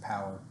grounds and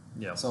power.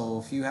 Yeah. So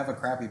if you have a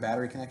crappy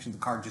battery connection, the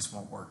car just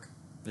won't work.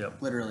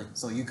 Yep. Literally.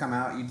 So you come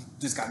out, you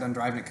just got done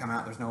driving it, come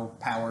out, there's no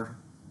power.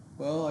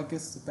 Well, I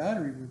guess the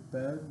battery was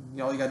bad.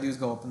 All you gotta do is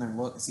go up in there and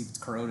look and see if it's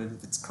corroded.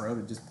 If it's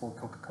corroded, just pour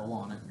Coca-Cola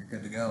on it and you're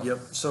good to go. Yep.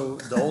 So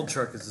the old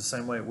truck is the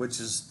same way, which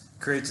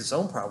creates its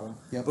own problem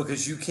Yep.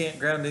 because you can't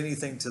ground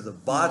anything to the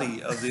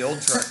body of the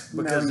old truck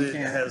because you it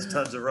can't. has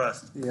tons of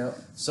rust. Yep.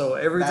 So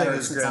everything Battery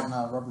is sits grounded.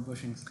 on rubber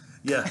bushings.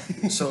 Yeah.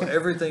 So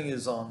everything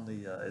is on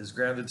is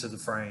grounded to the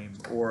frame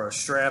or a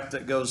strap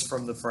that goes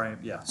from the frame.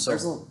 Yeah.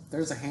 So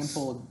There's a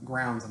handful of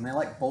grounds, and they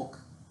like bulk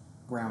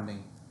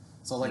grounding.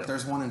 So, like, Yep.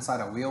 there's one inside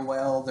a wheel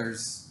well,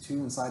 there's two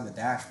inside the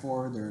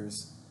dashboard,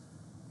 there's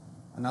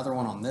another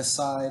one on this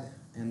side,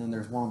 and then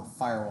there's one on the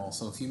firewall.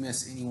 So, if you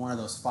miss any one of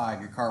those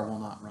five, your car will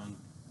not run.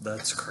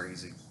 that's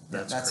crazy.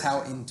 That's crazy.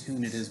 how in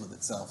tune it is with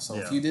itself. So,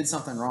 if Yeah. you did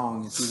something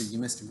wrong, it's either you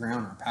missed a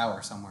ground or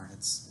power somewhere.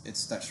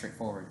 It's that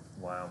straightforward.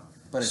 Wow.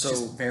 But it's So-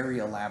 just very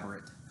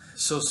elaborate.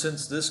 So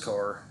since this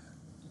car,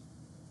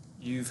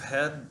 you've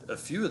had a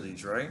few of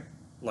these, right?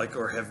 Like,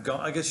 or have gone?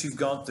 I guess you've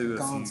gone through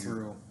Gone a few.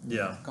 through.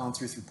 Yeah. Gone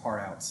through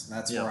part outs.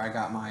 That's Yeah. where I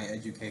got my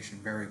education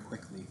very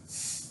quickly.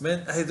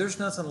 Man, hey, there's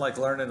nothing like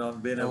learning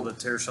on being able Nope.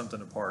 to tear something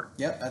apart.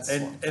 Yep, that's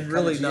And cut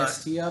really a not-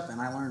 GST up,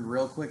 and I learned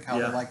real quick how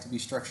Yeah. they like to be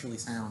structurally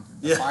sound.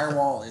 The Yeah.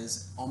 firewall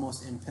is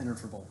almost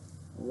impenetrable.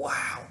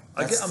 Wow.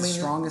 That's I the mean,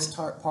 strongest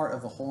part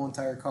of the whole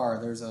entire car.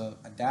 There's a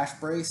dash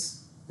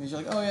brace, and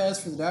you're like, oh yeah, that's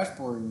for the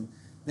dashboard. And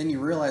then you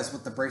realize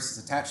what the brace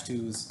is attached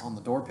to is on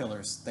the door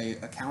pillars. They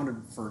accounted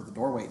for the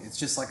door weight. It's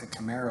just like a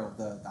Camaro,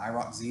 the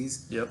IROC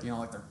Zs. Yep. You know,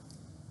 like their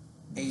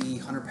 80,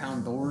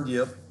 100-pound door.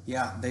 Yep.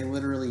 Yeah, they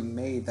literally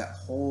made that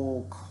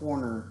whole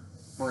corner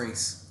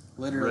brace.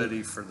 Literally.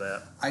 Ready for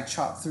that. I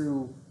chopped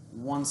through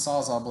one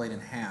Sawzall blade in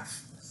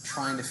half,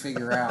 trying to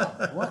figure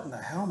out what in the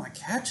hell am I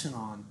catching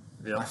on.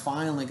 Yep. I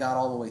finally got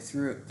all the way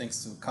through it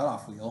thanks to a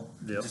cutoff wheel.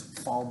 Yep. Just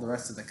followed the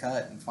rest of the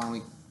cut and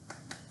finally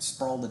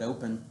sprawled it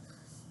open.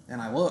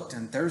 And I looked,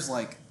 and there's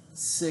like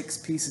 6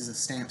 pieces of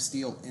stamped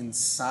steel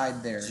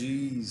inside there.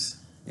 Jeez.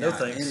 No Yeah,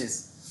 thanks. it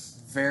is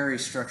very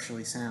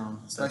structurally sound,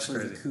 especially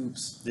the crazy.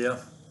 coupes. Yeah.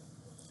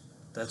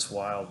 That's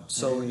wild.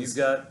 So It is. you've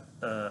got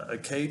a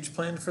cage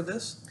planned for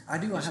this? I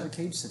do. I have a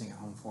cage sitting at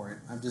home for it.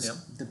 I'm just Yep.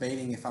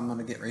 debating if I'm going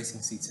to get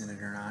racing seats in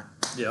it or not.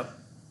 Yep.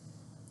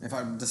 If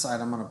I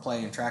decide I'm going to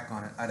play and track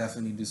on it, I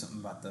definitely need to do something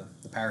about the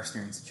power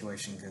steering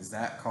situation, because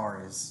that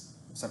car is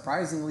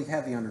surprisingly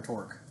heavy under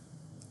torque.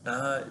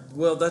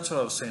 Well, that's what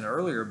I was saying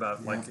earlier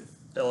about Yeah. like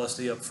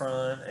LSD up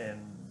front and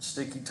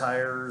sticky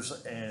tires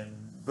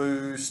and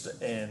boost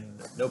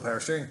and no power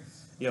steering.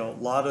 A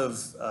lot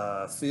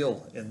of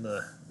feel in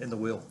the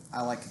wheel.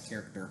 I like a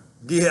character.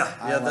 Yeah,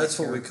 I yeah, like that's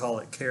what we character. call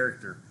it,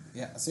 character.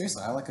 Yeah,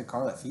 seriously, I like a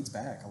car that feeds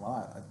back a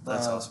lot.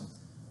 That's awesome.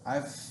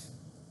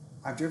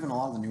 I've driven a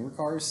lot of the newer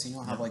cars. You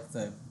know, have Yeah. like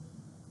the.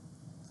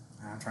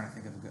 I'm trying to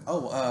think of a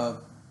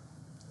good.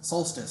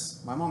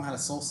 Solstice. My mom had a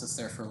Solstice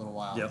there for a little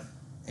while. Yep.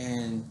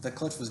 And the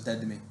clutch was dead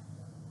to me.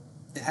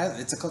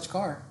 It's a clutch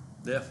car,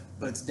 Yeah,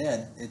 but it's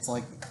dead. It's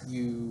like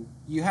you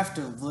have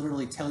to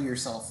literally tell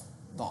yourself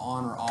the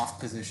on or off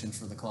position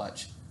for the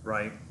clutch.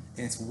 right.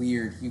 And it's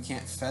weird. You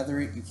can't feather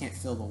it. You can't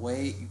feel the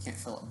weight. You can't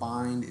feel it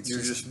bind. It's You're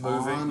just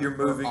moving. on You're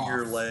or moving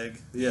your off.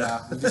 leg.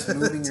 Yeah, you're just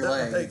moving your To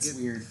leg. make It's it-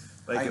 weird.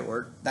 Make it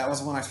work. That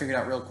was when I figured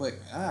out real quick.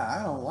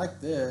 I don't like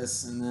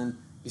this, and then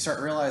you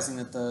start realizing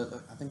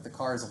that I think the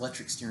car is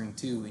electric steering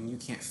too, and you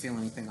can't feel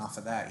anything off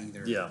of that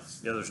either. Yeah,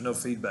 yeah. There's no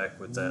feedback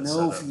with that.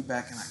 No setup.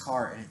 feedback in that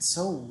car, and it's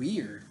so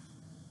weird.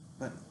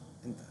 but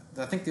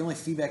I think the only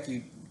feedback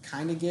you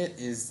kind of get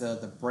is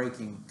the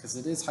braking, because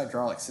it is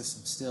hydraulic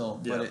system still,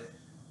 Yeah. but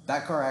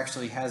that car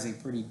actually has a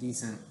pretty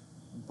decent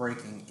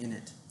braking in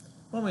it.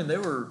 Well, I mean, they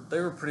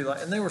were pretty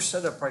light, and they were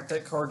set up right.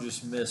 That car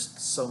just missed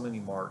so many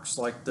marks.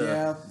 Like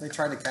Yeah, they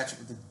tried to catch it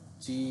with the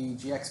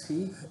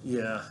GXP.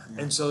 yeah.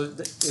 And so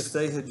if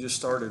they had just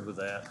started with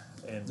that,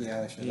 and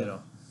Yeah, they should you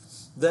have.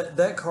 know,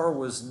 that car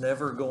was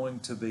never going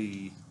to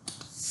be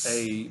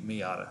a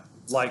Miata.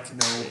 Like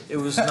No. it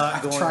was not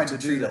I going tried to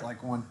to do treat that. it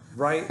like one.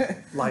 Right?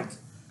 Like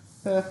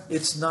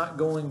it's not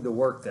going to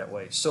work that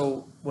way.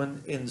 So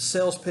when in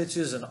sales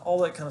pitches and all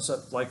that kind of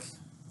stuff, like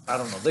I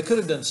don't know, they could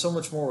have done so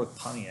much more with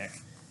Pontiac.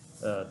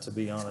 To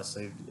be honest,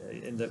 they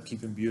ended up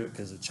keeping Buick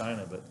because of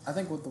China. But I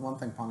think what the one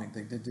thing Pontiac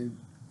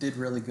did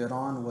really good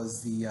on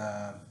was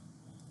the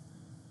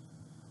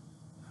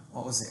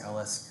what was the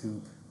LS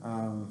coupe?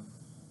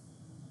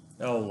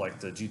 like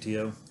the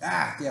GTO.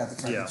 Yeah,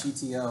 that's right, Yeah. the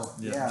GTO.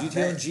 Yeah, GTO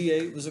that- and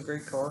G8 was a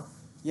great car.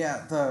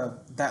 Yeah,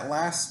 that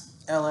last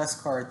LS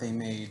car that they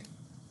made,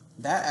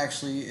 that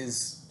actually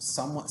is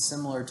somewhat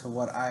similar to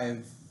what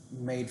I've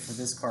made for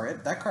this car.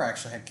 That car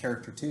actually had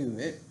character too.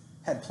 It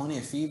had plenty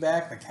of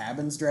feedback. The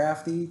cabin's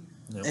drafty.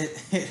 Yep.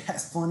 It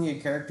has plenty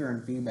of character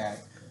and feedback.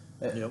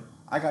 Yep.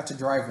 I got to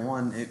drive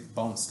one. It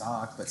bone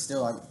stock, but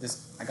still,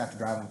 I got to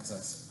drive one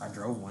because I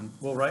drove one.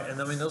 Well, right, and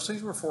I mean those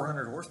things were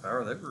 400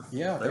 horsepower. They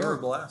were a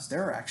blast. They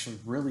were actually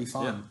really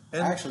fun.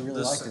 And I actually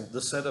really the, liked it. The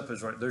setup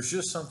is right. There's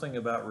just something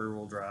about rear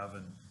wheel drive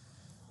and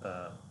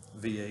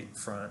V8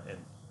 front and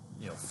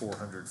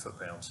 400 foot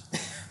pounds.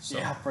 So,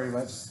 Yeah, pretty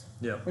much.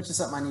 yeah, Which is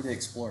something I need to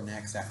explore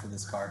next after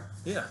this car.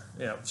 yeah.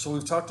 So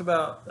we've talked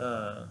about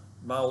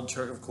my old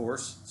truck, of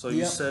course. So you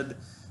Yep. said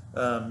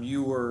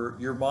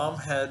your mom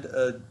had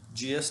a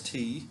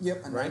GST.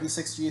 Yep, a right?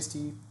 96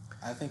 GST.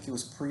 I think it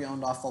was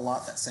pre-owned off the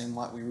lot, that same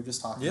lot we were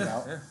just talking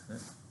about. Yeah.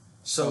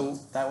 So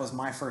that was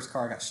my first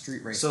car I got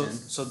street raced so in.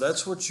 so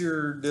that's what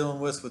you're dealing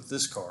with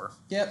this car.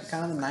 Yep,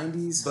 kind of the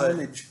 90s But-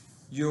 homage.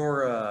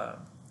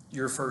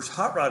 Your first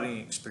hot rodding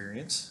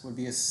experience. Would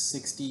be a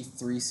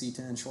 63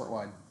 C10 short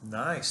wide.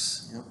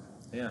 Nice. Yep.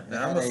 Yeah, It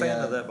now I'm had a fan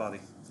a, of that body.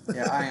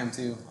 Yeah, I am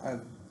too. I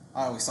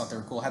always thought they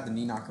were cool. I had the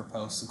knee knocker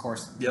posts, of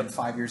course. Yep. Being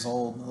 5 years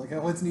old. And they're like,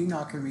 oh, what's knee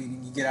knocker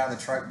mean? You get out of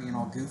the truck being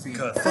all goofy.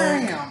 Cut.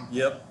 And bam!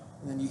 Yep.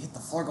 And then you hit the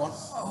floor going,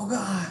 oh,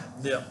 God.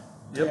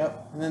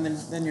 Yep. And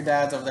then your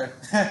dad's over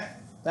there.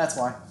 That's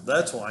why.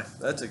 That's why.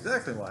 That's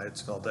exactly why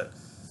it's called that.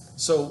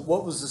 So,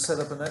 what was the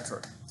setup in that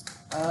truck?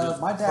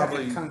 My dad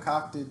Probably- had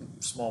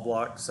concocted. Small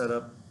block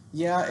setup.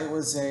 Yeah, it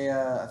was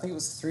I think it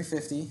was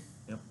 350.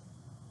 Yep.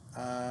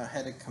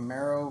 Had a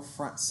Camaro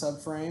front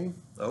subframe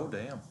Oh,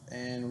 damn.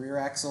 and rear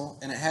axle,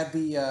 and it had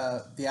the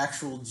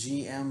actual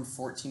GM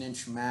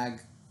 14-inch mag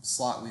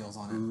slot wheels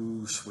on it.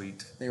 Ooh,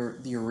 sweet. They were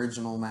the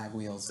original mag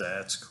wheels.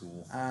 That's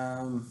cool.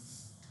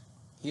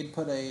 He had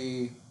put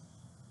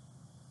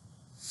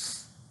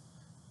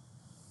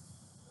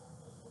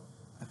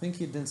I think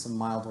he had done some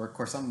mild work. Of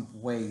course, I'm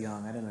way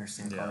young. I didn't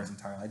understand Yeah. cars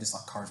entirely. I just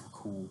thought cars were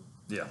cool.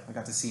 Yeah. I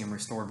got to see them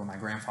restored by my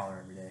grandfather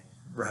every day.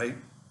 Right.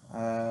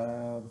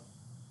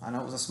 I know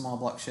it was a small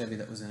block Chevy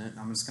that was in it.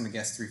 I'm just going to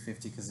guess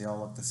 350 because they all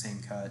look the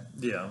same cut.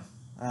 Yeah.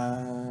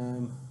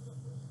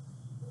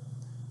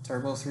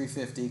 Turbo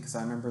 350 because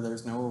I remember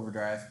there's no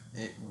overdrive.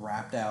 It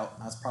wrapped out.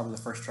 That's probably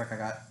the first truck I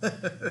got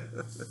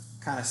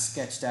kind of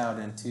sketched out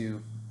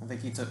into. I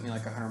think he took me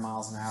like 100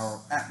 miles an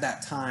hour. At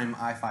that time,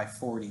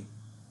 I-540.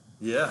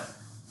 Yeah.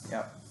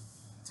 Yep.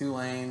 2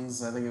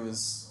 lanes. I think it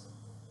was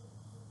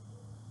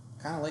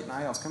kind of late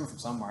night. I was coming from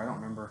somewhere. I don't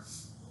remember.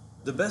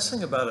 The best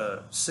thing about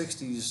a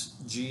 60s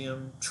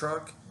GM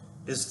truck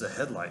is the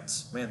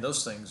headlights. Man,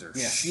 those things are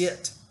Yeah.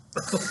 shit.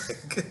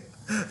 Like,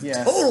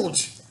 Yeah. total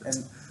shit.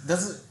 And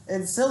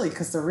it's silly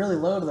because they're really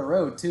low to the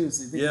road too.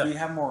 So you think Yeah. you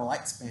have more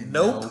light span.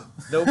 Nope.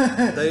 No.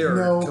 Nope. They are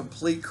No.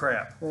 complete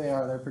crap. They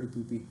are. They're pretty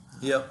poopy.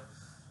 Yep.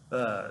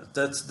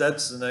 That's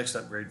the next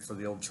upgrade for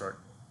the old truck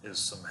is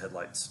some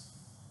headlights.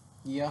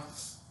 Yeah.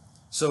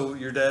 So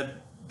your dad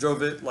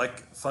drove it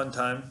like fun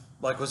time.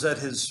 Like was that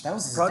his That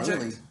was his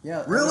project? daily. Yeah.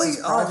 that Really? was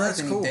his Oh, project, that's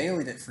and cool. he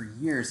dailied it for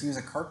years. He was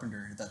a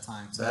carpenter at that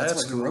time, so that's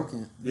That's what cool. he broke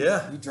in.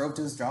 Yeah. He drove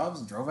to his jobs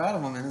and drove out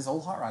of them in his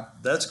old hot rod.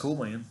 That's cool,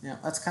 man. Yeah,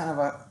 that's kind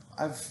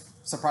of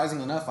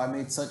surprisingly enough, I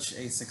made such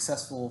a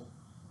successful.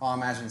 Well, I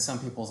imagine in some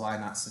people's eye,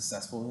 not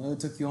successful. It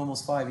took you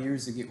almost 5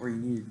 years to get where you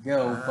needed to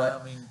go,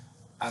 but I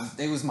mean,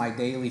 it was my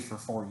daily for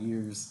 4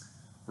 years.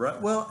 right.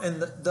 Well,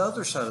 and the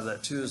other side of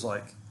that too is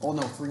like, Oh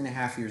no,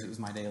 3.5 years. It was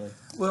my daily.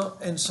 well,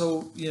 and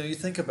so you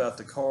think about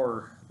the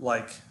car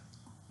like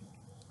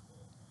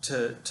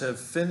to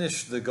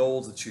finish the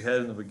goal that you had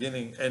in the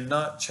beginning and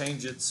not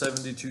change it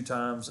 72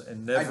 times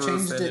and I never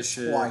changed finish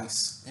it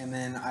twice, and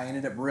then I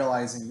ended up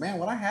realizing, man,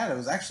 what I had, it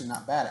was actually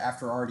not bad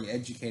after already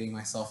educating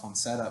myself on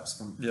setups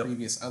from Yep.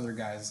 previous other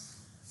guys.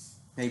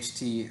 I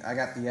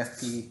got the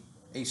FP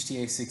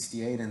HTA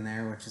 68 in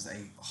there, which is a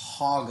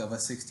hog of a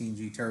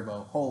 16G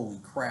turbo. Holy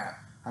crap.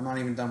 I'm not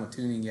even done with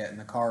tuning yet, and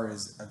the car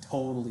is a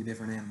totally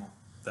different animal.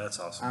 That's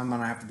awesome. I'm going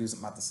to have to do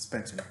something about the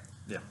suspension.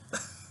 Yeah.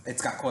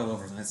 It's got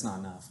coilovers, and it's not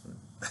enough.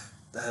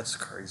 That's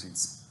crazy.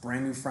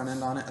 Brand new front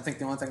end on it. I think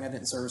the only thing I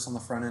didn't service on the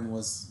front end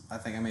was, I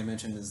think I may have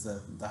mentioned, is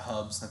the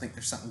hubs. I think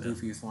there's something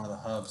goofy with one of the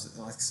hubs. It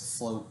likes to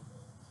float.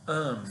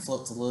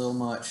 Floats a little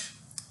much.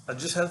 I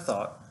just had a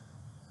thought.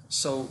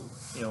 So,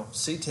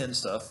 C10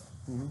 stuff,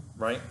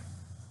 right?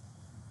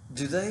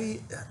 Do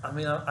they,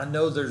 I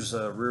know there's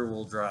a rear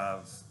wheel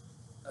drive,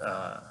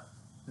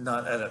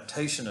 not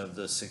adaptation of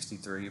the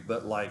 63,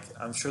 but like,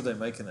 I'm sure they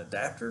make an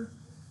adapter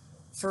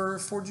for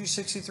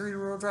 4G63 to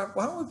rear wheel drive.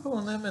 Why don't we put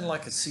one of them in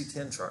like a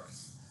C10 truck?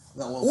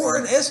 Or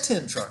an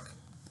S10 truck?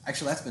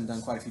 Actually, that's been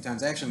done quite a few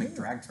times. They actually make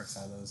drag trucks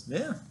out of those.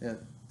 Yeah. Yeah.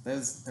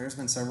 There's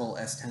been several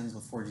S10s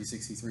with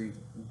 4G63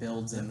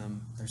 builds in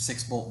them. There's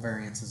 6-bolt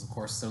variants, of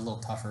course. They're a little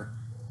tougher.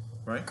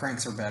 Right.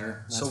 Cranks are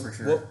better, that's so for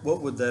sure.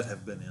 What would that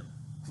have been in?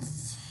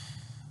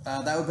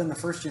 That would have been the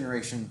first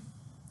generation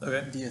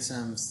Okay.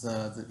 DSMs,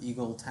 the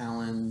Eagle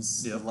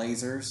Talons, Yep. the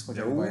lasers, which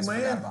Oh, everybody's man.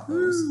 forgot about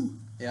those. Woo.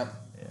 Yep.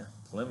 Yeah,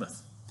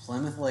 Plymouth.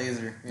 Plymouth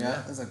Laser. Yeah. Yeah.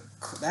 It was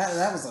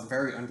that was a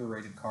very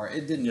underrated car.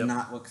 It did Yep.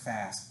 not look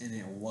fast, and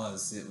it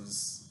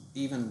was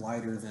even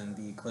lighter than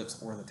the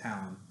Eclipse or the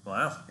Talon.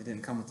 Wow. It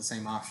didn't come with the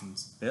same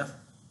options. Yeah.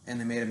 And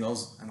they made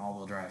those an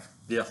all-wheel drive.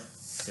 Yeah.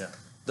 Yeah.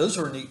 Those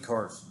were neat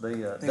cars. They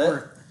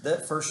were.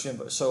 That first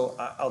gen. So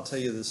I'll tell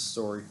you this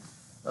story.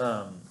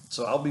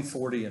 So I'll be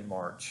 40 in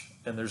March,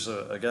 and there's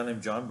a guy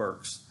named John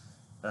Burks.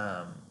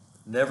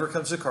 Never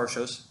comes to car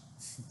shows.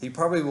 He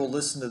probably will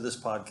listen to this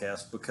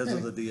podcast because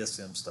of the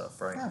DSM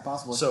stuff, right? Yeah,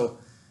 possibly. So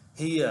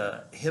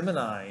him and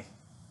I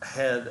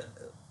had.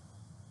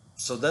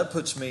 So that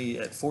puts me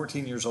at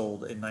 14 years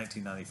old in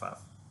 1995,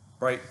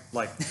 right?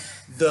 Like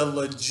the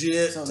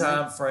legit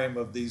time frame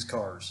of these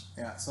cars.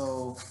 Yeah.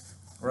 So.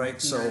 Right.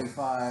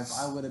 1995,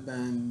 I would have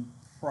been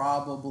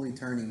probably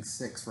turning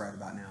 6 right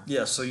about now.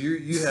 Yeah, so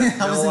you have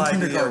I was no in idea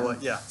kindergarten.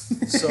 what. Yeah,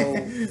 so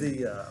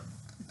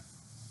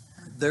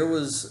there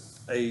was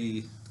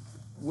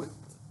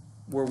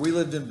where we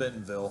lived in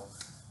Bentonville.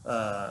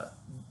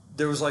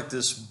 There was like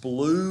this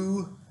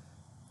blue.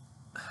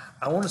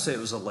 I want to say it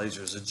was a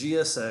laser, it was a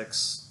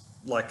GSX.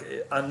 Like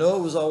I know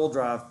it was all-wheel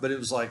drive, but it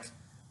was like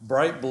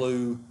bright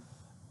blue.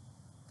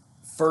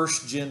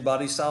 First gen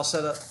body style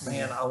setup,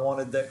 man, I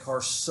wanted that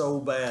car so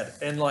bad.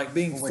 And like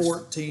being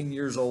 14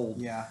 years old,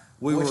 Yeah.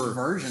 Which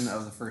version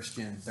of the first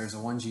gen? There's a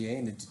 1GA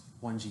and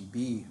a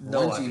 1GB.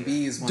 No 1GB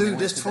idea. is when Dude, they went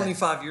this to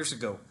 25 years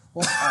ago.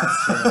 Well,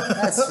 that's true.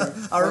 That's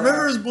true. I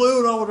remember it was blue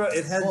and all.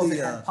 It had Well, if it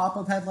the. had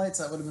pop-up headlights,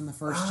 that would have been the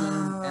first gen,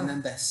 and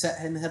then the set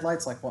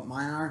headlights, like what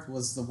mine are,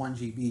 was the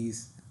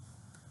 1GBs.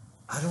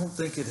 I don't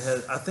think it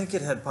had. I think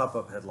it had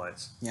pop-up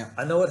headlights. Yeah.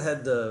 I know it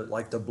had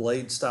the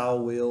blade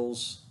style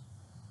wheels.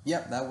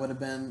 Yep, that would have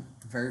been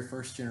very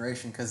first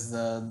generation because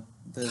the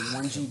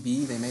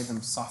 1GB, they made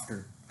them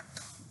softer,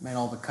 made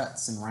all the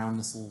cuts and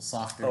roundness a little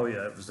softer. Oh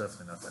yeah, it was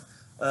definitely not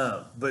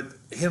that. But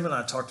him and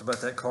I talked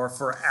about that car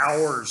for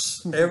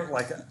hours.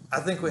 I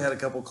think we had a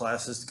couple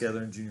classes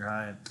together in junior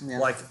high, and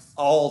like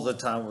all the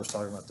time we was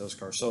talking about those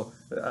cars. So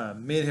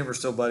me and him are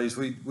still buddies.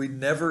 We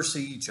never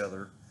see each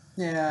other.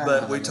 Yeah,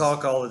 But we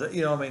talk all the time.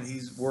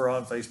 We're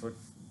on Facebook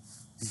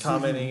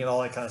commenting and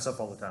all that kind of stuff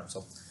all the time.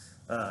 So,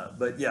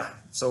 but yeah,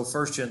 so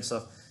first gen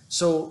stuff.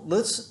 So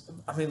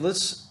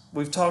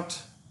we've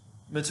talked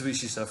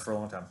Mitsubishi stuff for a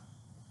long time.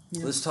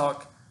 Yeah. Let's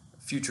talk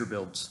future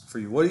builds for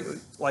you.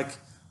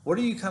 What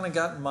do you kind of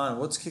got in mind?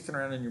 What's kicking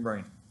around in your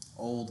brain?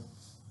 Old.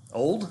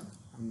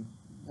 I'm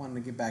wanting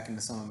to get back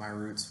into some of my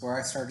roots where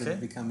I started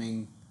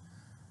becoming,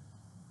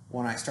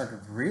 when I started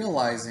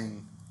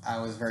realizing I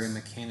was very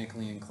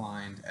mechanically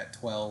inclined at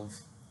 12.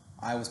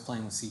 I was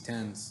playing with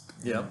C10s,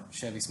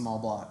 Chevy small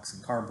blocks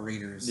and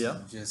carburetors,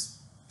 and just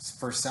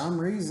for some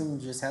reason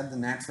just had the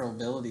natural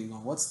ability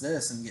going, what's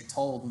this, and get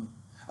told, and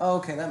oh,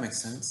 okay, that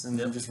makes sense, and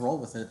then just roll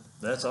with it.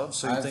 That's awesome.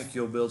 So you think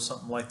you'll build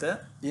something like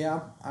that? Yeah,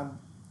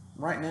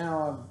 right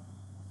now I'm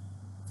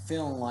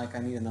feeling like I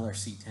need another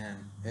C10.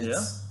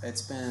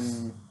 It's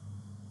been.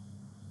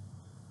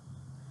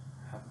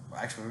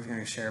 Actually, we're going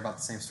to share about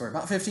the same story.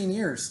 About 15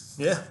 years.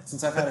 Yeah.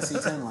 Since I've had a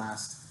C10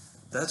 last.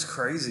 That's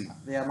crazy.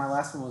 Yeah, my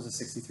last one was a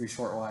 63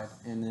 short wide.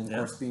 And then, of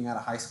course, being out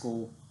of high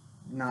school,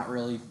 not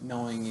really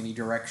knowing any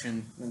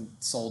direction, and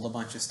sold a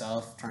bunch of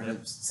stuff, trying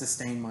to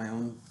sustain my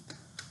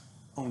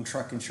own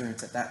truck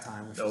insurance at that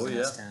time, which was an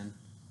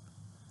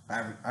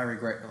S10. I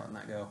regret letting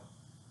that go.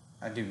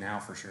 I do now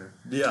for sure.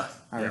 Yeah.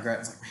 I regret.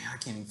 It's like, man, I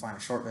can't even find a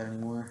short bed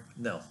anymore.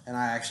 No. And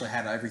I actually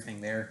had everything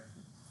there.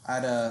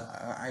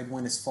 I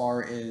went as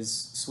far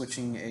as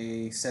switching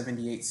a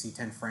 78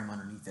 C10 frame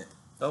underneath it.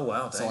 Oh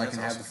wow! So I can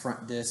have the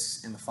front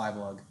discs and the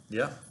 5-lug.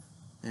 Yeah.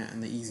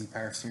 And the easy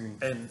power steering.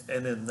 And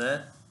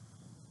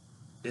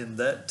in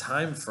that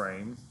time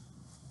frame,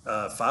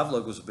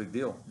 5-lug was a big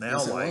deal. Now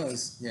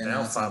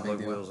now 5-lug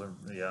wheels are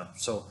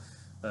So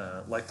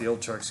like the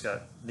old truck's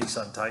got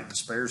Nissan Titan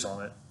spares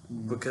on it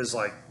because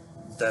like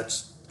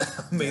that's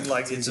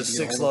it's a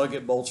 6-lug,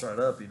 it bolts right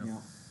up,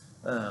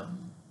 Yeah.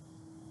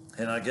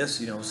 And I guess,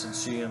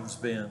 since GM's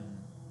been,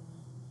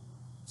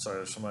 sorry,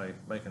 there's somebody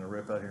making a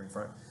rip out here in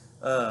front.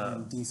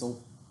 Diesel.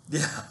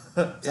 Yeah.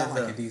 Sound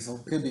like a diesel.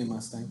 Could be a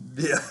Mustang.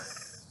 Yeah.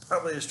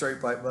 probably a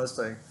straight pipe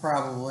Mustang.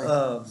 Probably.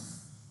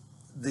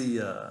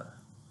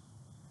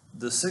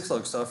 The six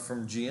lug stuff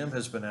from GM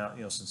has been out,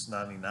 since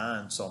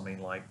 '99. So I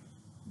mean, like,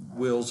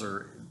 wheels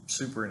are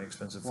super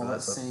inexpensive for well, that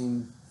that stuff.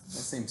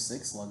 same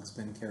six lug's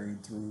been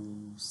carried through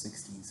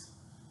 60s.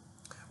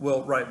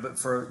 Well, right, but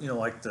for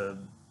like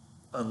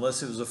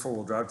unless it was a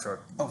 4-wheel drive truck,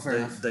 Oh, fair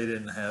enough. they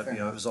didn't have Fair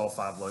it was all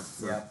 5 lug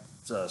for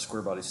Yep.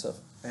 square body stuff,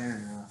 Fair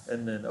enough.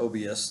 and then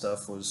OBS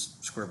stuff was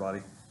square body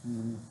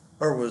Mm-hmm.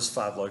 or was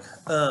 5 lug.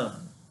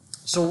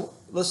 So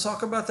let's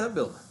talk about that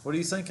build. What are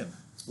you thinking?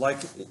 Like,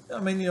 I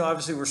mean,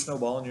 obviously we're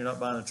snowballing. You're not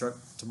buying a truck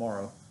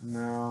tomorrow.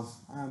 No,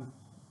 I'm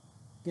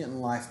getting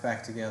life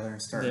back together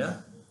and starting Yeah.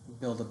 to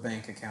build a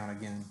bank account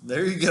again.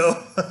 There you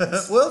go.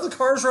 Well, the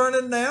car's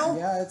running now.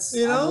 Yeah, it's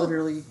I'm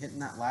literally hitting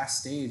that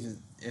last stage.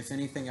 If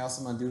anything else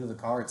I'm gonna do to the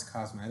car, it's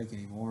cosmetic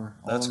anymore.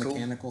 All That's the cool.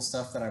 mechanical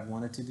stuff that I've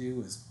wanted to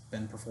do has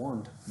been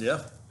performed.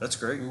 Yeah, that's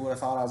great. Who would have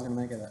thought I was gonna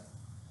make it that?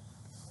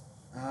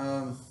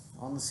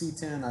 On the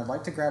C10, I'd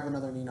like to grab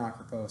another knee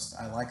knocker post.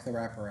 I like the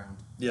wraparound.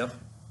 Yep.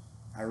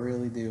 I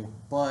really do.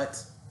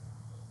 But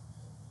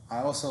I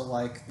also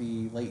like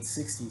the late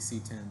 60s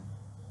C10.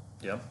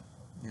 Yep.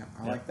 Yeah,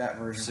 I like that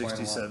version quite a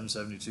lot. 67,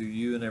 72.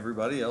 You and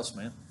everybody else,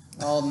 man.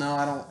 Oh no,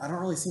 I don't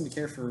really seem to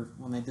care for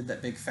when they did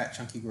that big fat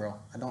chunky grill.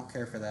 I don't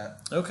care for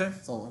that. Okay.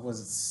 So was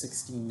it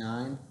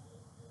 69?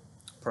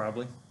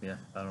 Probably. Yeah.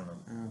 I don't know.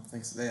 I don't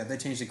think so. They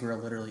change the grill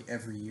literally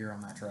every year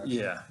on that truck.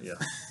 Yeah. Yeah.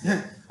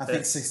 I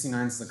think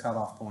 69 is the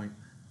cutoff point.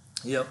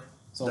 Yep.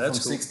 So That's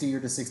from cool. 60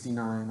 to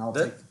 69, I'll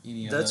That- take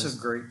any of That's those. a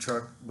great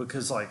truck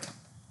because, like,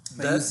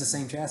 They use the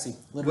same chassis,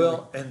 literally.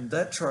 well, and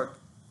that truck,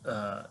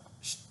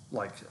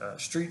 like a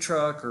street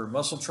truck or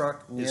muscle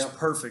truck, is Yep.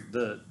 perfect.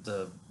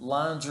 The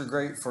lines are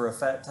great for a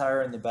fat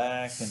tire in the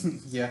back, and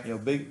yeah.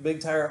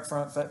 big tire up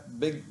front,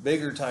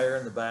 bigger tire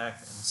in the back,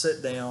 and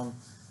sit down,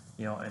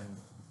 and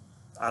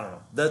I don't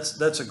know.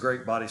 That's a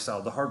great body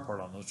style. The hard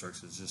part on those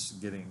trucks is just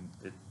getting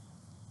it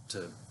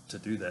to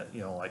do that.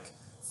 Like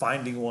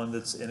finding one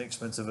that's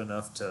inexpensive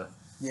enough to.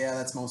 Yeah,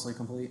 that's mostly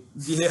complete.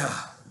 Yeah.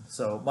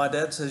 So my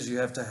dad says you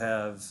have to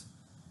have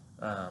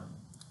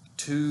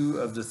 2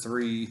 of the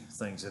 3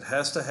 things. It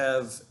has to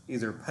have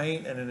either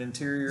paint and an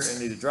interior and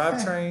need a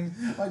drivetrain,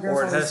 My or it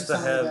grandfather has used to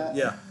tell me have that.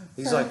 yeah.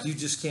 He's like, you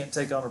just can't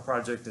take on a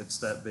project that's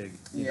that big.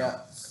 you know? Yeah,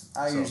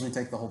 I So- usually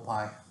take the whole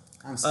pie.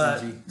 I'm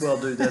stingy. Well,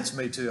 dude, that's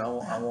me too.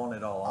 I want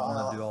it all. I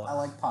want to do all. I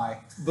like pie.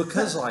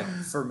 Because, like,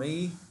 for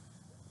me,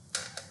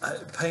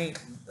 paint.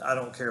 I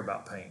don't care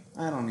about paint.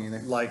 I don't either.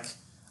 Like,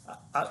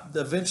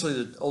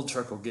 eventually the old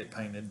truck will get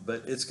painted,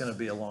 but it's going to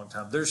be a long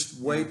time. There's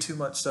way too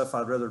much stuff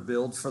I'd rather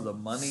build for the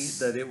money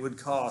that it would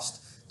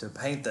cost to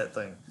paint that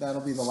thing.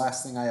 That'll be the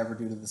last thing I ever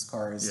do to this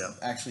car is Yeah.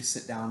 actually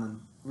sit down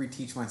and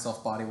reteach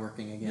myself body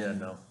working again. Yeah,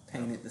 no.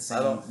 Paint it the I same.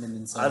 don't. and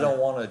then I don't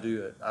want to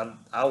do it.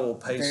 I will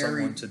pay Very-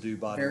 someone to do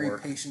body very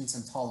work. patience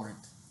and tolerant.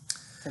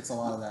 Takes a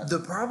lot of that. The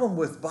problem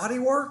with body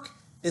work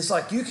is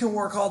like you can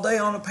work all day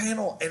on a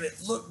panel and it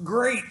look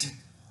great,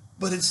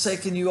 but it's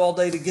taking you all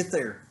day to get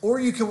there. Or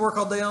you can work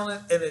all day on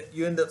it and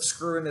you end up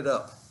screwing it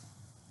up.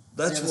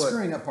 That's yeah, the what.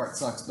 screwing up part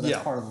sucks, but that's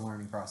Yeah. part of the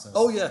learning process.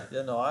 Oh yeah,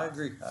 no, I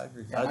agree.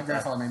 yeah, my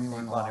grandfather made me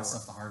learn a lot body of work.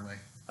 stuff the hard way.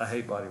 I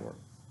hate body work.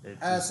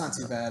 It's not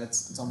too bad.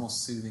 It's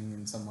almost soothing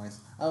in some ways.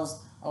 I was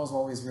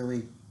always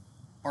really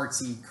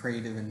artsy,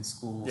 creative in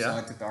school. Yeah. So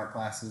I took the art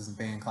classes and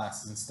band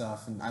classes and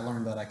stuff, and I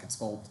learned that I could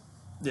sculpt.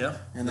 Yeah,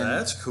 And then-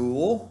 that's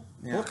cool.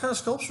 Yeah. What kind of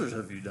sculptures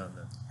have you done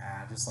then?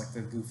 Just like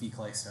the goofy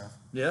clay stuff.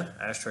 Yeah,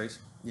 ashtrays.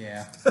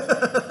 Yeah.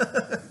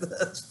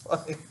 That's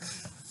funny.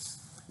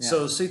 Yeah.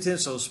 So C10,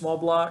 so small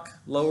block,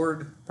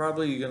 lowered.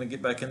 Probably you're going to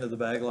get back into the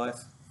bag life.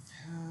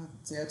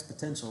 Yeah, it's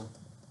potential.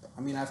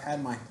 I mean, I've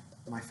had my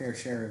fair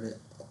share of it.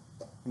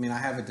 I mean, I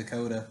have a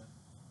Dakota.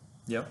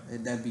 Yep.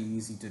 That'd be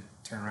easy to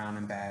turn around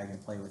and bag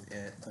and play with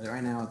it. But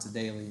right now it's a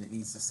daily and it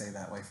needs to stay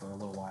that way for a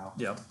little while.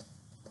 Yep.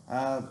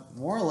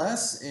 More or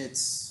less,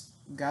 it's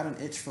got an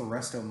itch for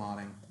resto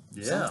modding.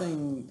 Yeah.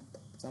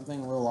 Something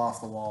a little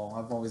off the wall.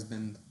 I've always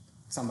been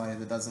somebody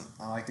that doesn't.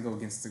 I like to go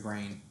against the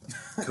grain.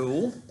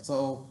 Cool.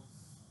 So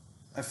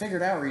I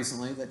figured out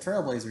recently that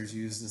Trailblazers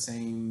use the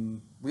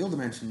same wheel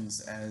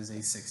dimensions as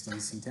a 60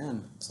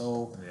 C10.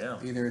 So Yeah.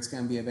 either it's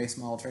going to be a base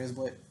model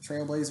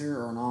Trailblazer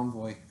or an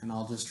Envoy, and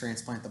I'll just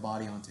transplant the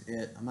body onto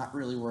it. I'm not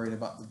really worried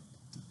about the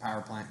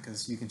power plant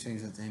because you can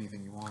change it to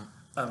anything you want.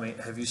 I mean,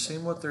 have you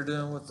seen what they're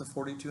doing with the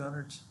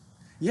 4200s?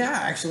 Yeah,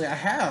 actually, I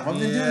have. I've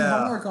been doing Yeah.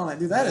 homework on it.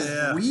 Dude, that is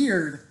Yeah.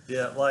 weird.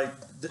 Yeah, like,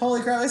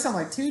 Holy crap, they sound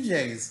like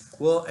 2Js.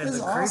 well, and This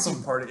the is crazy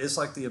awesome. part, it's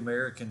like the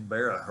American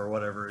Barra or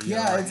whatever. you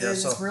know, Yeah, like,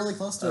 it's so, really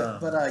close to um, it.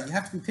 But you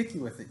have to be picky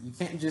with it. You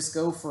can't just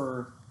go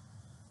for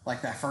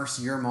like that first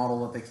year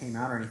model that they came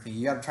out or anything.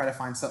 You got to try to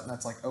find something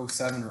that's like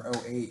 07 or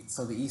 08,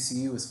 so the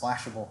ECU is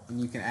flashable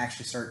and you can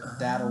actually start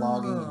data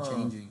logging and Oh.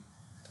 changing.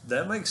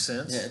 that makes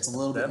sense. Yeah, it's a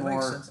little That bit makes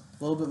more, sense.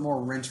 a little bit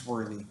more wrench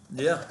worthy.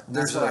 Yeah, And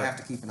that's what I have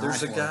to keep an eye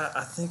There's a for. guy,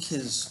 I think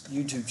his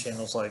YouTube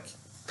channel's like,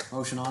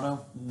 Ocean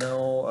Auto.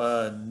 no,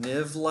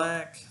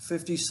 Nivlac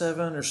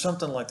 57 or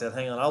something like that.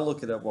 Hang on, I'll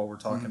look it up while we're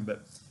talking. Mm-hmm.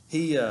 But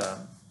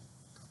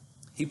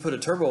he put a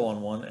turbo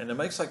on one, and it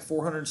makes like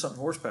 400 something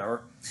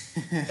horsepower,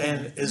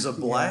 and is a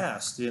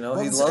blast. You know,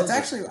 Well, he it's loves it.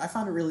 actually, I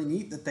found it really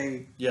neat that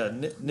they Yeah,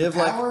 the Niv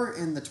like power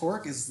and the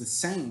torque is the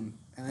same,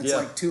 and it's Yeah.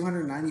 like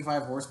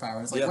 295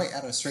 horsepower. It's like, Yeah. wait,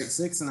 out of a straight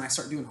six, and I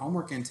start doing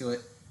homework into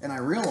it, and I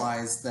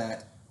realized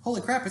that,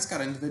 holy crap, it's got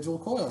individual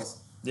coils.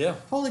 yeah,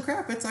 Holy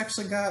crap, it's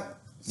actually got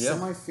Yeah.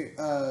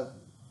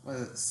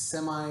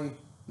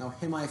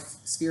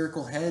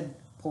 hemispherical head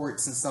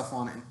ports and stuff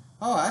on it.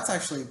 Oh, that's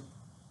actually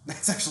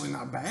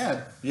not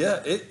bad.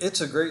 yeah.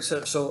 It's a great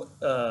setup. So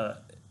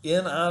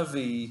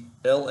NIV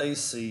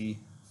LAC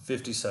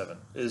 57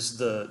 is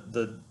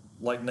the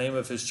like name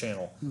of his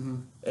channel,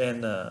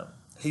 and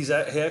he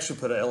actually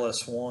put a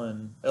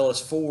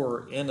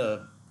LS4 in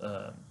a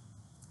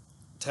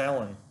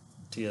Talon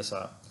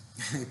TSI.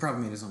 He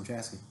probably made his own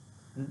chassis.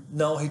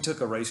 No, he took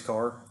a race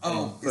car.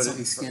 Oh, and put so it-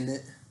 he skinned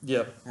it.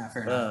 Yep. Yeah,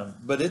 fair enough.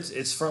 But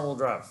it's front wheel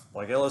drive.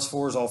 Like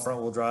LS4 is all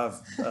front wheel drive.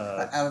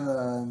 Out of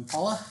the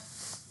Impala.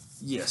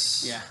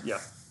 Yes. Yeah. Yeah.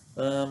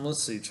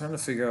 Let's see. Trying to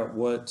figure out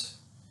what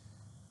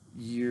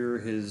year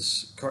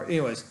his car.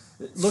 Anyways,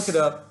 look it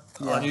up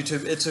on Yeah.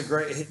 YouTube. It's a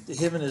great.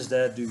 Him and his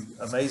dad do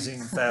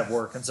amazing fab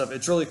work and stuff.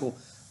 It's really cool.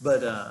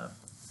 But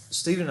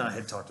Steve and I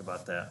had talked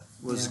about that.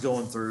 Was Yeah.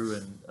 going through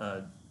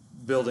and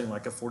building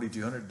like a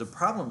 4200. The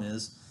problem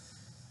is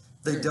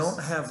they There's- don't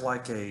have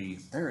like a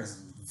There is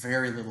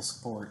very little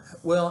support.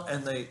 well,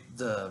 and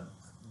the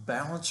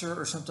balancer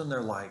or something.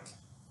 They're like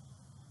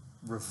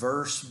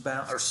reverse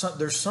balance or some.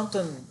 There's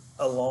something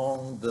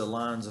along the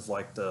lines of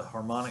like the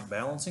harmonic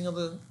balancing of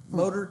the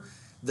motor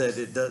that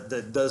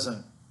that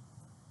doesn't.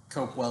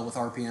 Cope well with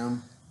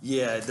RPM.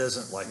 Yeah, it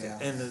doesn't like Yeah.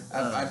 it. And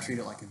I'd treat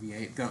it like a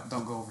V8.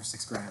 Don't go over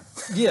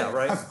 $6,000. yeah,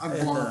 right. I've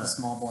And, blown up a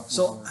small block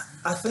So before.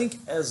 I think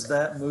as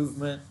that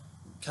movement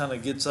kind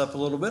of gets up a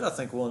little bit, I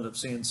think we'll end up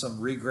seeing some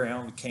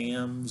reground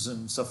cams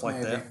and stuff like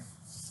Maybe. that.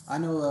 I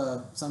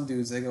know some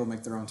dudes, they go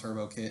make their own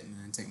turbo kit and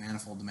then take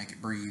manifold to make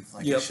it breathe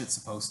like Yep. it shit's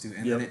supposed to.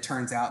 And Yep. then it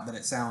turns out that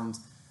it sounds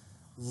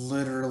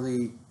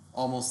literally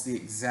almost the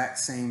exact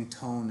same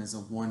tone as a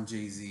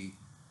 1JZ.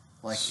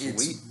 Like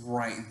it's Sweet.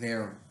 right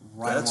there,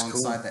 right That's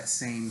alongside cool. that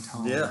same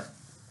tone. Yeah.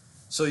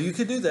 So you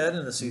could do that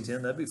in a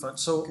C10. That'd be fun.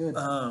 So Good.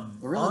 But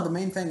really, on- the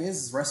main thing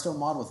is resto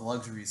mod with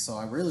luxuries. So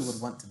I really would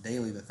want to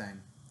daily the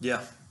thing.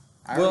 yeah.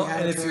 I Well, already have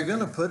and a if you're truck. going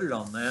to put it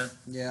on that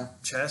Yeah,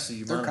 chassis,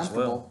 you they're might as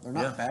comfortable. well. They're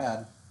not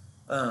bad.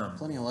 Yeah.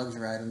 Plenty of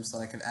luxury items that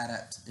I could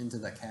add into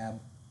that cab.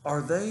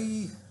 Are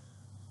the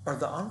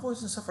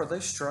Envoys and stuff? Are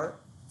they strut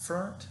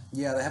front?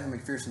 Yeah, they have a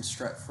McPherson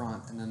strut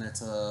front, and then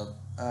it's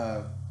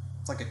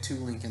it's like a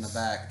 2-link in the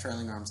back,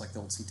 trailing arms like the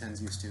old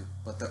C10s used to,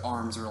 but the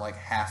arms are like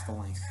half the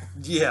length,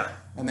 Yeah.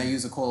 and they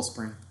use a coil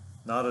spring.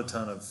 Not a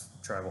ton of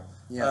travel.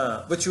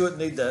 Yeah. But you wouldn't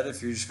need that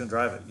if you're just going to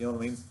drive it. You know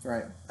what I mean?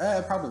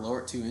 Right. Probably lower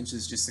it 2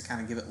 inches just to kind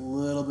of give it a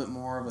little bit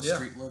more of a Yeah.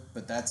 street look,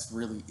 but that's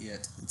really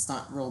it. It's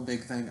not a real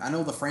big thing. I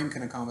know the frame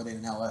can accommodate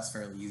an LS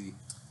fairly easy.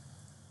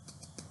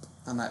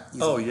 On that.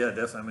 Easy. Oh yeah,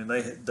 definitely. I mean,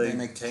 they They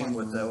make came plenty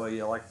with of that room. way.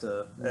 Yeah, like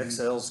the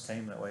XLs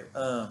came that way.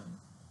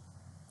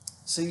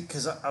 See,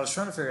 because I was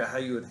trying to figure out how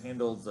you would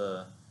handle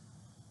the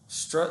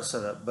strut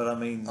setup, but I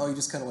mean, Oh, you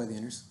just cut away the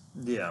inners.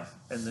 yeah,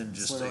 and then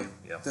just So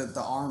yeah,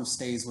 the arm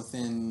stays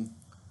within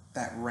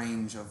that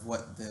range of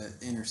what the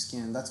inner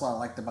skin. That's what I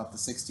liked about the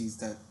 60s,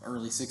 that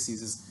early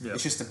 60s, is Yeah.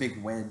 it's just a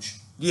big wedge.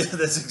 yeah,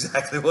 that's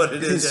exactly what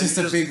it is. It's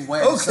Yeah, just you a big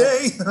wedge.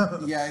 Okay.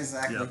 Yeah,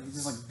 exactly. Yeah. It's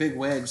just like big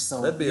wedge,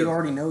 so That'd be you a-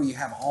 already know you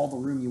have all the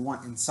room you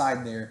want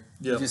inside there.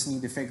 Yep. You just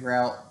need to figure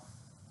out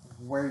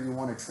where you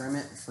want to trim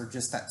it for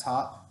just that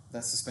top,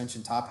 that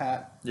suspension top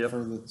hat Yep.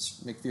 for the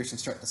McPherson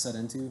strut to set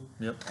into.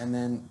 Yep. And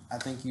then I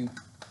think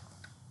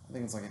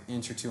it's like an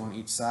inch or two on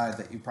each side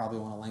that you probably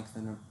want to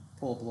lengthen and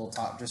pull up a little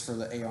top just for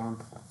the A-arm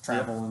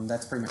travel, and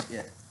that's pretty much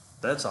it.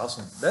 That's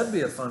awesome. That'd be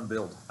a fun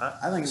build.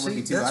 I think it would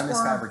see, be too. that's I miss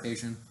why-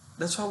 fabrication.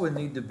 That's why we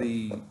need to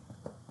be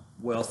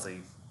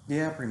wealthy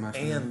Yeah, pretty much.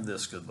 man. and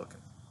this good looking.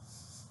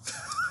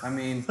 I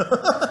mean,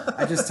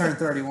 I just turned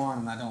 31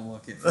 and I don't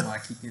look it from what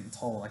I keep getting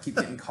told. I keep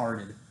getting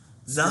carded.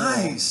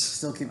 Nice.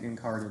 Still keep getting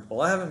carded.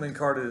 Well, I haven't been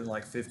carded in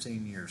like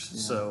 15 years,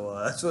 Yeah.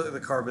 so that's what the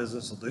car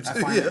business will do I to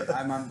find you. it,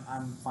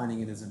 I'm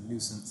finding it as a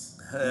nuisance.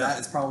 Yeah. That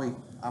is probably,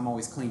 I'm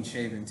always clean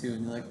shaven too,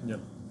 and you're like, Yep.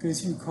 can I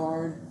see your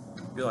card?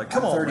 You're like,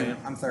 come I'm on, 30. man.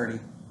 I'm 30.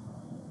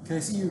 Can I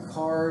see your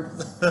card?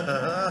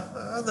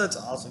 That's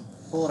awesome.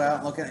 Pull it out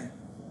and look at it.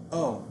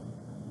 Oh,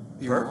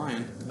 you were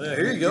lying. Yeah,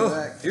 here you Give go.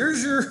 back.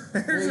 Here's your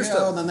There here's you your go.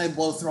 stuff. And then they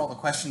blow through all the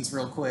questions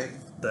real quick.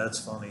 That's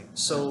funny.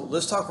 So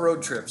let's talk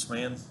road trips,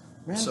 man.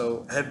 Man.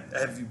 So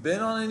have you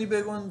been on any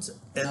big ones?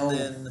 And No.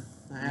 then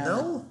I haven't.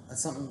 no,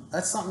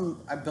 That's something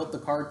I built the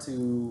car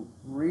to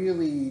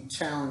really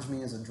challenge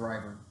me as a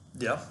driver.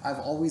 yeah, I've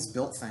always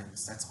built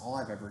things. That's all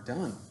I've ever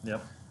done.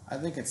 yep, I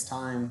think it's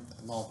time.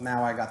 Well,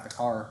 now I got the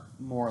car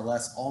more or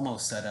less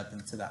almost set up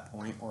into that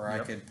point where I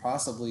Yep. could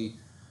possibly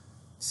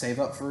save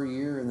up for a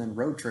year and then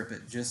road trip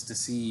it just to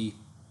see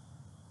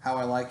how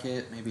I like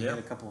it. Maybe Yep.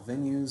 hit a couple of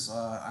venues.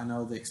 I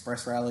know the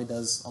Express Rally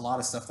does a lot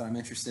of stuff that I'm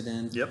interested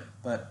in. yep,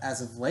 But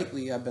as of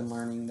lately, I've been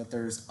learning that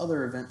there's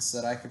other events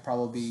that I could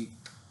probably be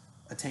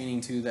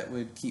attaining to that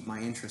would keep my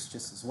interest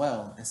just as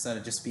well, instead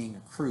of just being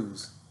a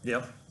cruise.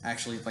 Yep.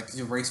 Actually, like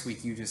the race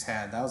week you just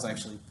had, that was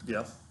actually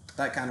Yep.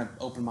 that kind of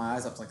opened my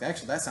eyes up. Like,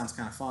 actually, that sounds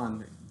kind of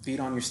fun. Beat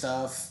on your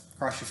stuff,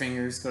 cross your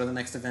fingers, go to the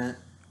next event,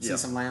 see Yep.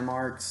 some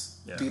landmarks,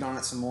 Yeah. beat on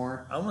it some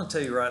more. I'm going to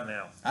tell you right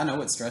now, I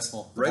know it's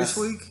stressful. but race that's-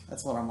 week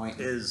That's what I'm waiting.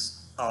 is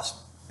awesome.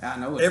 I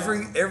know it's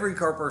awesome. Every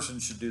car person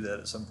should do that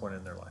at some point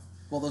in their life.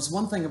 Well, there's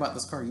one thing about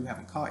this car you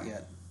haven't caught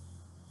yet,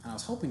 and I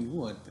was hoping you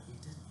would, but you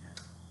didn't yet.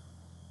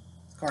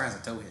 This car has a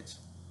tow hitch.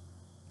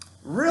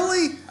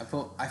 Really?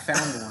 I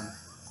found one.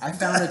 I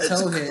found a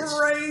tow hitch. It's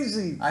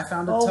crazy. I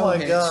found a Oh tow my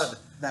hitch God.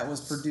 that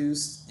was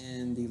produced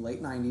in the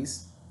late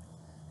 90s.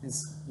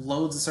 It's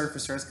loads of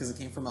surface stress because it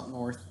came from up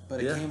north, but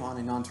it Yeah. came on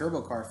a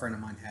non-turbo car a friend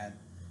of mine had,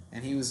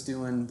 and he was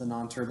doing the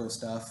non-turbo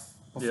stuff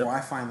before Yep.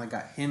 I finally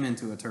got him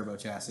into a turbo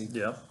chassis.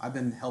 Yep. I've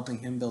been helping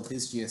him build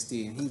his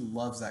GSD, and he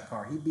loves that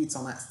car. He beats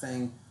on that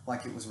thing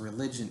like it was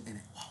religion, and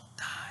it won't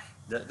die.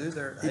 That dude,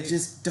 they're It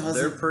just doesn't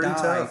They're pretty die.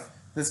 tough.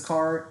 This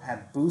car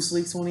had boost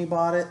leaks when he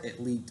bought it.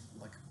 It leaked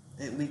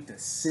a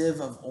sieve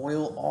of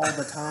oil all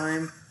the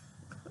time.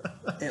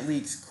 It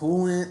leaks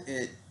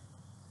coolant.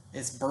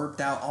 It's burped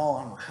out all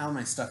I don't know how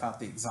many stuff out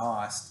the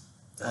exhaust.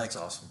 That's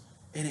awesome.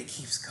 And it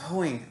keeps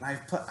going. And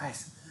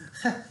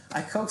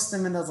I coaxed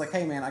him and I was like,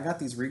 hey man, I got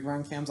these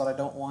regrind cams that I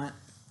don't want.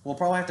 We'll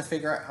probably have to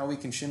figure out how we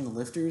can shim the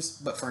lifters,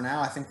 but for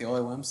now I think the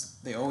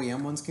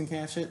OEM ones can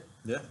catch it.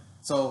 Yeah.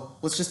 So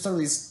let's just throw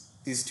these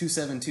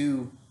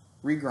 272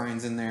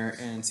 regrinds in there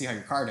and see how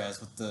your car does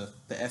with the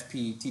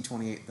FP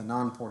T28, the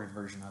non-ported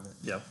version of it.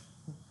 Yep.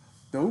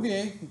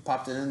 Okay, he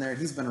popped it in there.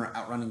 He's been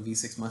outrunning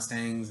V6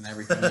 Mustangs and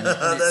everything. And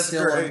That's it's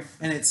still, great.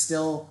 And it's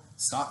still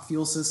stock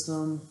fuel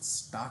system,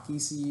 stock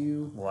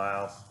ECU.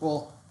 Wow.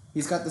 Well,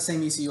 he's got the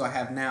same ECU I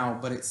have now,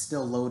 but it's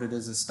still loaded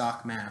as a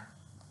stock map.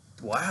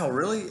 Wow,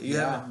 really? You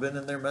Yeah. haven't been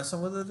in there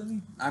messing with it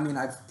any? I mean,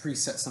 I've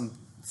preset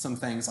some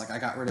things. Like I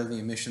got rid of the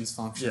emissions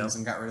functions Yeah.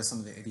 and got rid of some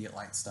of the idiot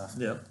light stuff.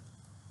 Yep.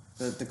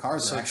 The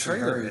cars So are actually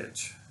trailer very...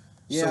 hitch.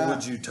 Yeah. So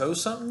would you tow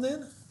something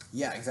then?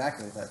 Yeah,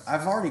 exactly. That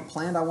I've already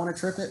planned I want to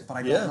trip it, but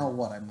I Yeah. don't know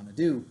what I'm going to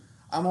do.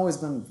 I've always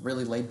been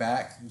really laid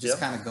back, just Yep.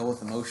 kind of go with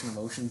the motion of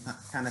ocean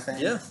kind of thing.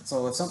 Yeah.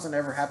 So if something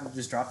ever happened to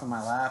just drop in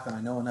my lap and I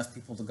know enough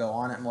people to go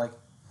on it, I'm like,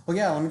 well,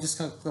 yeah, let me just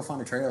go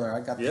find a trailer. I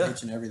got the Yeah.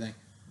 hitch and everything.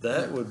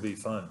 That would be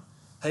fun.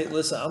 Hey,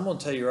 listen, I'm going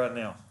to tell you right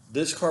now,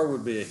 this car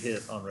would be a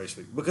hit on race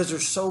week because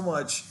there's so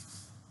much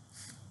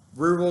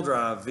rear-wheel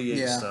drive V8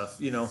 Yeah. stuff,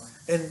 you know.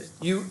 And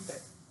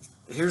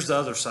here's the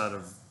other side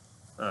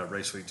of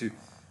race week too.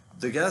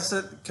 The guys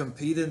that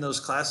compete in those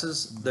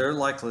classes, they're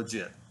like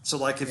legit. So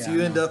like if Yeah,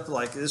 you I end know. up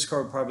like this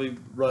car would probably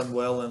run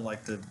well in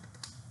like the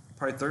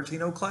probably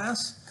 13.0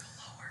 class.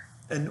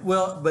 And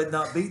well, but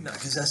not beating it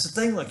because that's the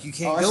thing. Like you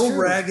can't Oh, that's go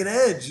true. ragged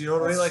edge. You know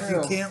what I mean? That's Like you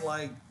true. can't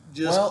like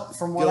just Well,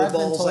 from what go I've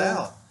been balls told,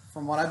 out.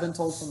 from what I've been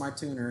told from my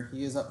tuner,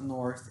 he is up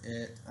north.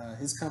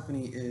 His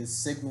company is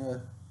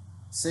Sigma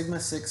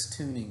 6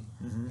 Tuning.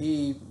 Mm-hmm.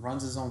 He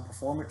runs his own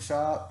performance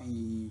shop.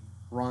 He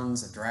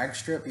runs a drag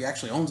strip. He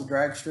actually owns a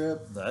drag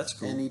strip. That's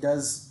cool. And he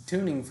does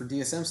tuning for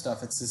DSM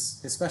stuff. It's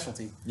his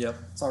specialty. Yep.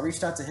 So I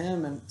reached out to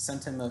him and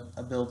sent him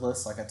a build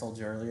list, like I told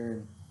you earlier.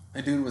 And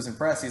the dude was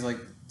impressed. He's like,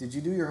 "Did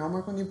you do your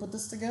homework when you put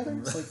this together?"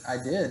 It's like,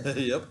 "I did."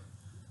 Yep.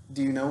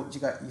 "Do you know what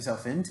you got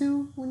yourself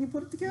into when you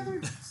put it together?"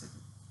 It's like,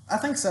 "I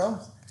think so."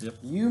 Yep.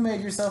 You made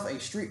yourself a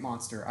street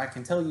monster. I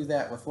can tell you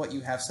that with what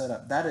you have set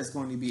up. That is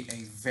going to be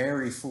a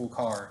very full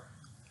car.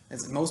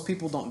 Most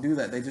people don't do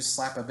that. They just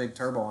slap a big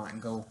turbo on it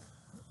and go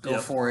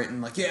Yep. for it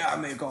and like, yeah, I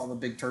make all the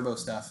big turbo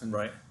stuff. And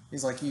Right.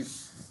 he's like,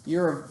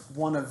 you're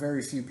one of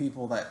very few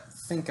people that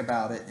think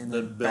about it and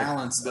then That built-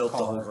 balance built the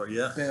the car. whole car,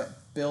 yeah.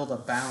 Build a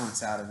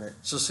balance out of it.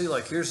 So see,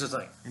 like here's the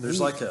thing. And There's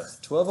he- like a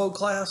 12.0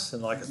 class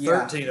and like a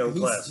Yeah, 13.0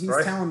 class, he's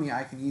right? telling me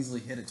I can easily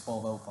hit a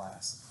 12.0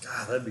 class.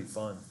 God, that'd be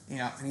fun.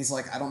 Yeah, and he's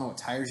like, I don't know what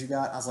tires you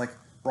got. I was like,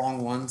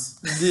 wrong ones.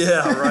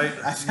 Yeah, right.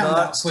 I found Not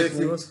out sticky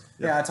quickly. ones.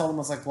 Yeah, I told him I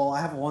was like, well,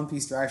 I have a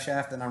one-piece drive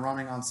shaft and I'm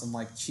running on some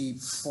like cheap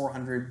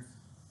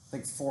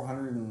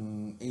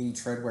 480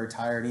 treadwear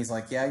tire, and he's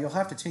like, yeah, you'll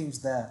have to change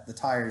the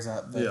tires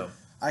up. But Yeah.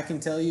 I can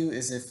tell you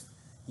is if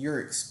you're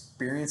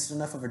experienced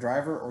enough of a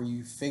driver, or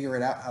you figure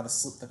it out how to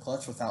slip the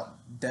clutch without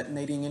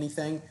detonating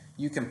anything,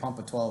 you can pump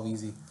a 12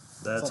 easy.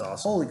 That's It's like,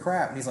 awesome. Holy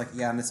crap! And he's like,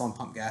 yeah, and it's on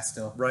pump gas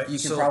still. Right, You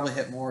can so- probably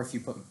hit more if you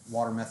put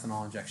water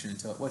methanol injection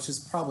into it, which is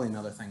probably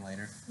another thing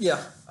later.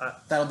 Yeah,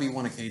 That'll be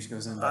when a cage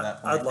goes in by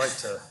that point.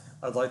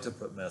 I'd like to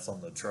put meth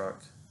on the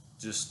truck.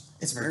 Just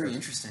It's very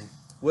interesting.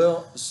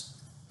 well,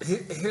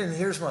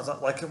 here's my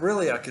thought. Like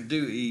really, I could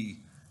do E.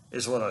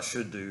 Is what I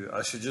should do.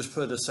 I should just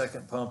put a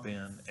second pump in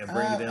and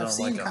bring it in I've on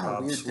seen like a kind of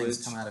Hobbs weird switch.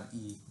 things come out of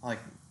E. Like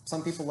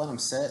some people let them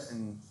sit,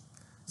 and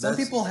some That's-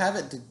 people have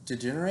it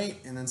degenerate,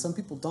 and then some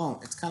people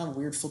don't. It's kind of a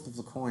weird flip of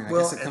the coin. I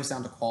Well, guess it comes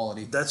down to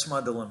quality. That's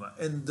my dilemma.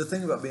 And the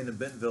thing about being in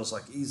Bentonville is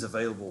like E's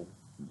available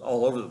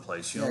all over the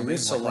place. You know Yeah, what I you mean?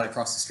 can So like right like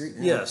across the street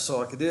now. yeah,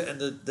 so I could do it. And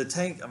the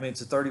tank, I mean,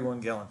 it's a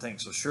 31-gallon tank,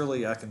 so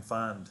surely I can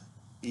find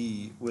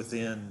E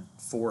within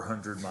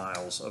 400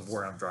 miles of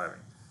where I'm driving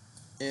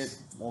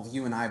Well,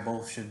 you and I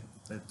both should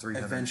at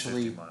 350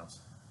 Eventually- miles.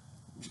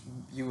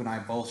 you and I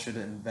both should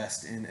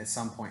invest in at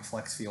some point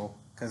flex fuel,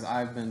 because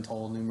I've been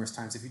told numerous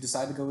times if you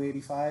decide to go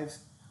 85,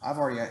 I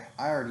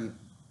already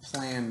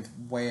planned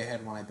way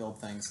ahead when I build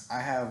things. I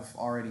have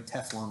already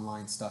Teflon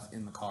line stuff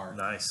in the car.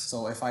 Nice.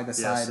 So if I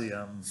decide see,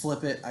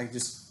 flip it, I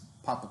just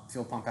pop a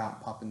fuel pump out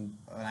and pop in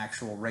an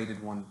actual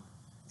rated one,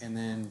 and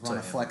then run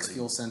a flex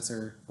fuel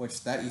sensor,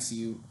 which that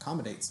ECU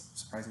accommodates,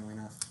 surprisingly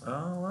enough.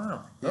 Oh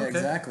wow. Yeah, okay.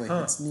 exactly.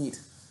 Huh. It's neat.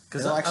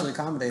 Because It'll actually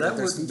accommodate that if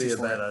there's wouldn't be a features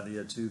for bad it.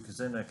 idea too. Because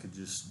then I could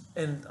just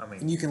and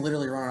And you can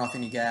literally run it off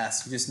any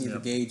gas. You just need the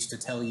Yep. gauge to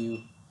tell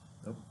you.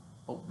 Nope.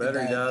 Oh, it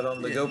Battery died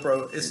on the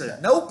GoPro. It It said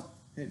died. nope.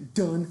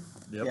 Done.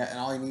 Yep. Yeah, and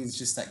all you need is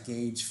just that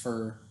gauge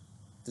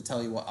to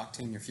tell you what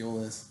octane your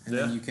fuel is, and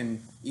then Yeah. you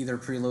can either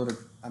preload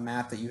a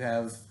map that you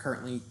have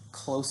currently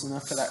close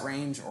enough to that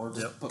range, or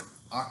just Yep. put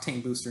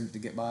octane booster to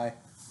get by.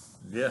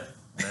 Yeah.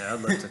 Man,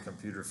 I'd let the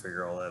computer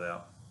figure all that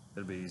out.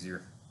 It'd be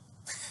easier.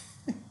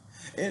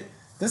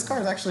 This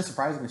car is actually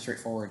surprisingly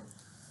straightforward.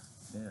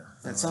 Yeah.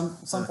 At some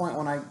point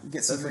when I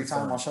get some That'd free be time,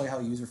 fun. I'll show you how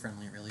user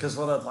friendly it really Because is.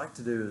 what I'd like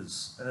to do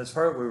is, and it's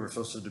part of what we were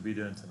supposed to be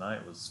doing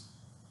tonight was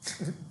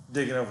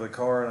digging over the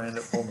car, and I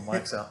ended up pulling the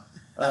mics out.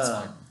 That's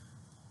fine.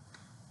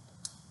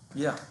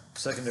 Yeah,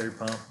 secondary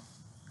pump,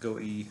 go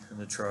E in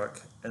the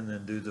truck, and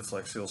then do the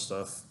flex fuel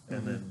stuff,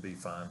 and then be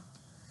fine.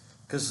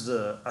 Because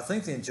I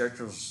think the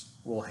injectors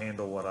will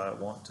handle what I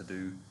want to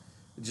do.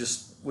 It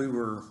just we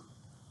were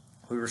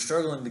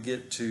struggling to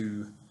get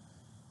to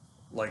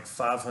like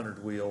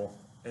 500 wheel,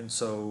 and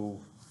so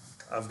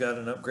I've got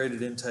an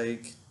upgraded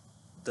intake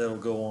that'll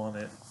go on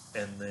it,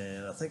 and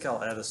then I think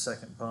I'll add a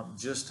second pump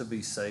just to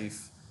be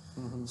safe.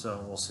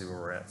 So we'll see where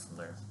we're at from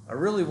there. I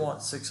really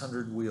want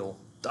 600 wheel.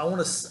 I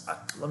want to.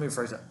 Let me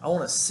rephrase that. I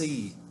want to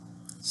see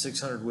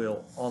 600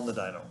 wheel on the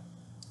dyno.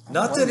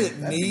 Not that it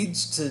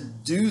needs to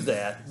do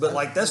that, but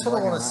like that's what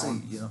I want to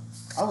see. You know.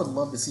 I would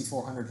love to see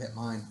 400 hit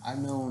mine. I've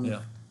known.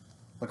 Yeah.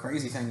 The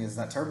crazy thing is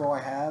that turbo I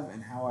have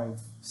and how I've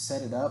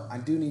set it up. I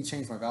do need to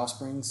change my valve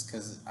springs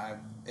because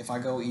if I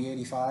go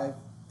E85,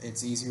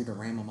 it's easier to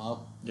ram them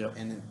up. Yep.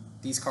 And then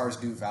these cars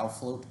do valve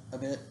float a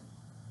bit.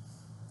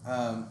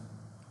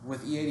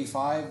 With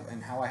E85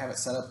 and how I have it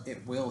set up,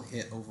 it will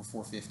hit over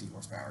 450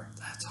 horsepower.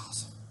 That's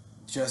awesome.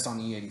 Just on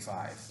E85.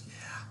 Yeah.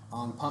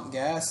 On pump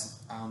gas,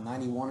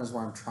 91 is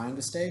where I'm trying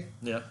to stay.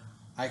 Yeah.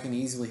 I can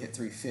easily hit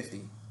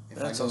 350. If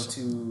That's I go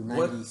awesome. to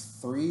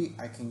 93,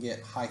 I can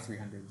get high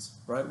 300s.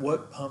 Right.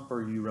 What pump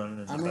are you running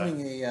in the I'm back?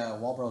 running a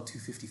Walbro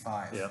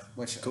 255. Yeah.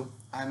 Which Cool.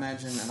 I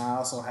imagine, and I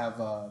also have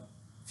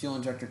Fuel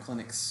Injector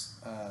Clinic's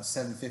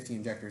 750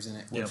 injectors in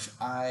it, which Yeah.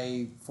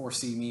 I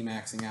foresee me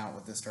maxing out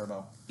with this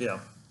turbo. Yeah.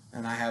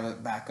 And I have a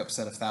backup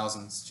set of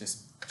thousands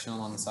just chilling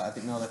on the side. I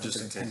think that's Just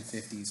just in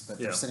 1050s, but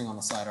Yeah. they're sitting on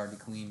the side already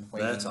clean,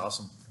 waiting. That's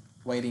awesome.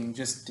 Waiting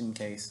just in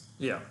case.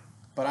 Yeah.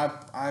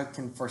 But I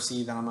can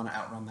foresee that I'm going to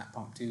outrun that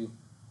pump too,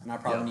 and I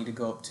probably Yeah. need to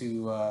go up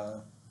to.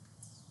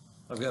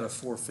 I've got a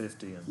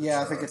 450 in the Yeah, I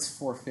truck. think it's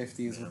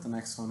 450 is what the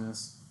next one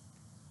is.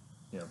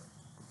 Yeah.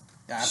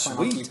 Yeah, I plan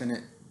on Sweet. keeping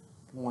it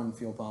one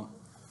fuel pump.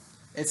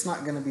 It's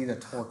not going to be the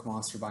torque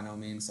monster by no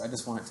means. I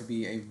just want it to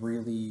be a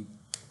really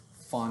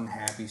fun,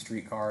 happy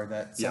street car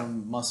that Yeah.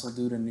 some muscle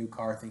dude in a new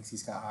car thinks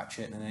he's got hot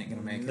shit and it ain't going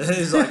to make it.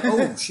 He's like,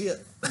 oh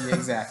shit. Yeah,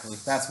 exactly.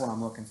 That's what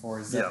I'm looking for.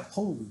 Is that Yeah.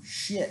 holy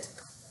shit?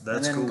 That's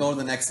and then cool. go to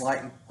the next light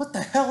and what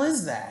the hell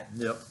is that?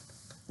 Yep.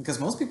 Because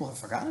most people have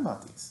forgotten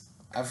about these.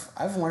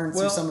 I've learned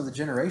Well, through some of the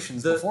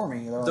generations the- before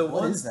me. They're The like,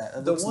 what one, is that?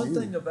 It the looks one new.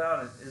 thing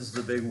about it is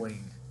the big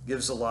wing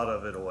gives a lot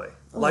of it away.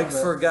 A Like little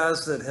bit. for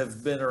guys that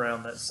have been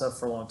around that stuff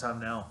for a long time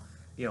now,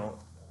 you know,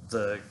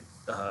 the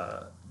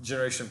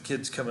generation of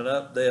kids coming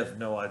up, they have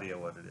no idea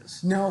what it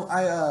is. No,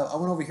 I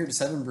went over here to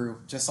Seven Brew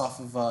just off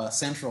of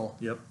Central.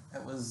 Yep.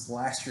 It was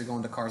last year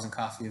going to Cars and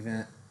Coffee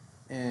event,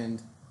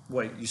 and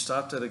Wait, you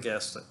stopped at a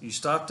gas station. You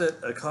stopped at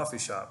a coffee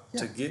shop to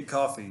Yeah. get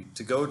coffee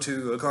to go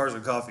to a Cars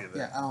and Coffee event.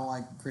 yeah, I don't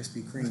like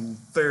Krispy Kreme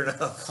Fair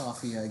enough.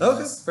 coffee. I Okay,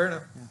 guess. fair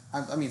enough.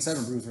 I mean,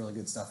 Seven Brew is really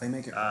good stuff. They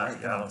make it right Yeah,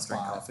 there I on don't the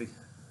drink spot. coffee.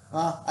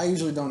 I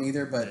usually don't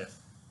either, but Yeah.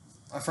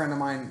 a friend of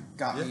mine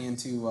got Yeah. me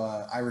into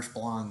Irish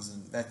Blondes,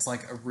 and that's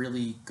like a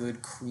really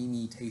good,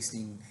 creamy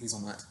tasting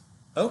hazelnut.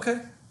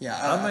 Okay.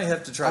 Yeah, I may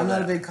have to try I'm that.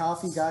 not a big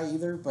coffee guy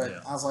either, but Yeah.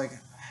 I was like,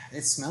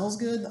 it smells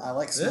good. I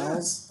like Yeah.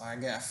 smells. I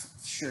guess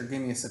sure,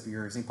 give me a sip of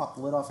yours. And he popped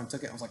the lid off and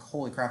took it. I was like,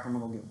 holy crap, I'm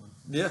gonna go get one.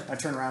 Yeah. I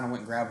turned around and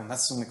went and grabbed one.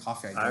 That's the only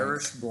coffee I drink.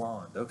 Irish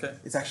blonde. Okay.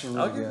 It's actually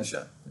I'll really give it a good.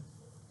 shot.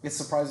 It's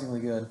surprisingly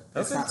good.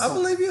 It's Okay, not I so,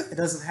 believe you. It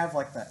doesn't have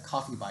like that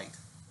coffee bite.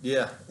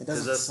 Yeah. It 'cause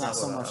doesn't. that's It's not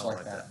so what I much don't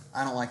like that.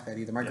 I don't like that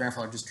either. My Yeah.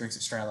 grandfather just drinks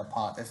it straight out of the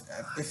pot.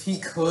 If he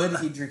could,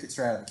 he'd drink it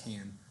straight out of the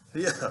can.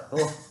 Yeah.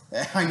 Well,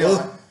 I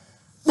know.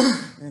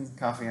 And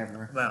coffee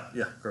everywhere.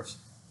 yeah. Gross.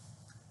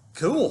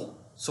 Cool.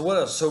 So what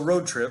else? So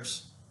road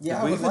trips. Yeah, Did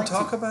I we would even like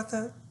talk to. about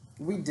that?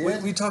 We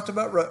did. We talked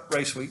about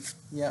race week,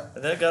 Yeah.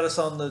 and that got us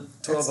on the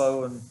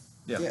 12-0, and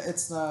Yeah,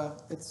 it's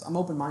I'm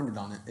open minded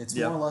on it. It's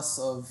Yeah. more or less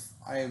of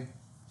I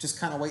just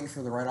kind of waiting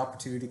for the right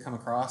opportunity to come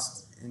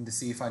across and to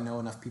see if I know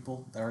enough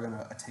people that are going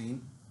to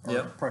attain or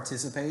Yep.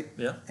 participate.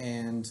 Yeah.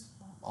 And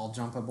I'll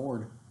jump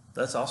aboard.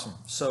 that's awesome.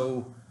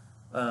 So,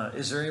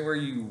 is there anywhere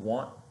you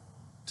want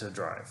to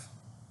drive?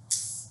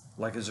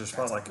 Like, is there a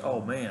spot like,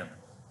 oh man,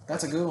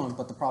 That's a good one,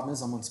 but the problem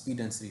is I'm on speed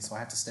density, so I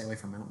have to stay away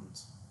from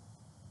mountains.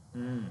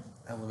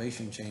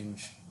 Elevation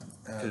change,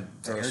 could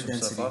the throw air some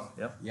density. stuff off?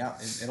 Yep. Yeah,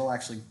 it'll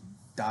actually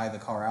die the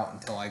car out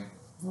until I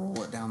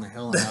roll it down the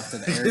hill enough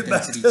that the air Get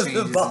back density to the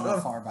changes and bottom.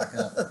 it'll far back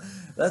up.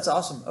 That's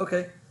awesome.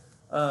 Okay.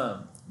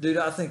 Dude,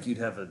 I think you'd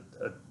have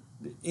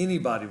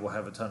anybody will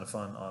have a ton of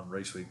fun on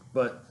race week,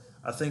 but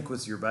I think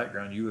with your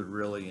background, you would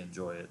really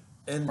enjoy it.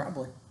 And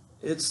Probably.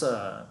 it's,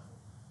 I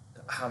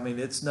mean,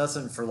 it's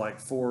nothing for like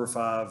 4 or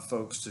 5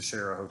 folks to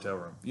share a hotel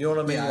room. You know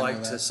what I mean? Yeah, I know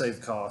like to that.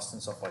 save costs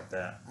and stuff like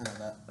that. I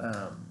know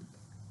that.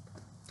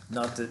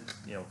 Not that,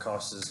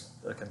 cost is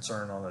a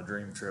concern on a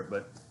dream trip,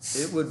 but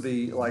it would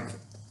be like,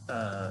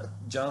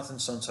 Jonathan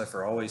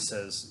Stonecipher always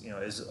says,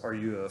 are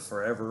you a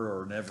forever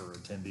or never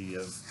attendee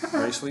of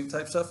race week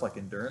type stuff, like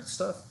endurance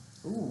stuff?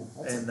 Ooh,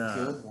 that's And a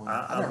good one.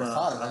 I'm never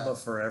thought of that. I'm a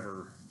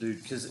forever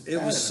dude because it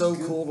That was is a so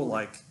good cool to point.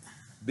 like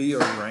be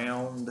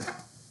around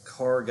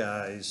car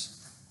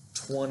guys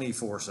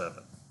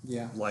 24/7.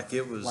 Yeah. Like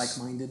it was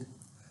Like-minded.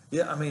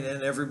 yeah, I mean,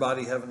 and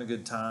everybody having a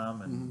good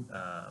time, and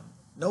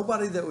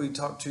nobody that we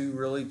talked to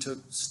really took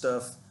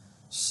stuff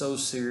so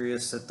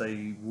serious that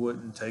they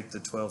wouldn't take the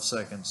 12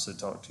 seconds to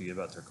talk to you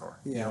about their car.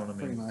 Yeah, You know what I mean?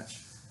 pretty much.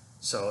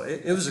 So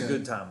it was a That's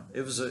good good. time.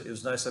 It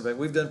was nice to be back.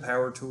 We've done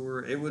Power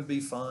Tour. It would be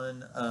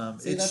fun.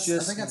 See, It's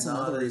just I think that's not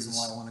another reason as-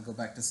 why I want to go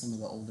back to some of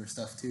the older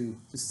stuff too,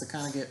 just to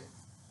kind of get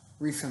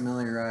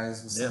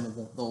refamiliarized with some Yeah. of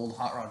the old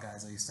hot rod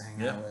guys I used to hang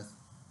Yeah. out with.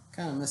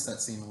 Kind of miss that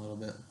scene a little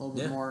bit. A little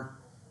bit Yeah.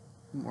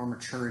 more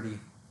maturity.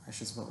 I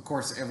should suppose. Of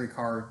course, every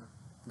car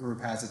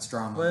group has its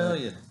drama. Well, but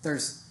yeah.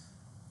 there's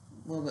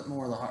a little bit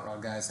more of the hot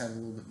rod guys have a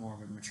little bit more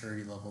of a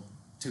maturity level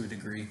to a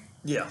degree.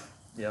 Yeah,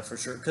 for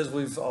sure. Because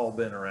we've all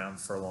been around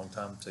for a long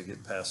time to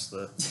get past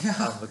the Yeah,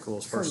 I'm the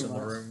coolest pretty person in the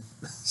much. room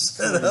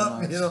set Pretty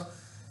up. much.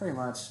 Pretty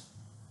much.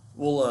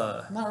 Well,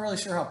 I'm not really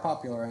sure how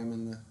popular I am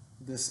in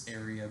this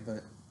area,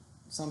 but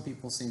some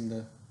people seem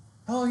to,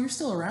 oh, you're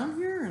still around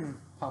here? And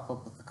pop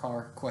up with the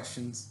car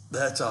questions.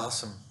 that's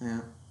awesome.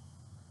 Yeah.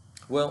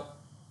 Well,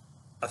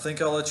 I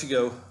think I'll let you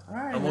go. All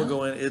right. I'm gonna man.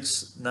 go in.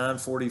 It's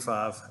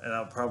 9:45, and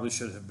I probably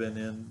should have been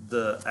in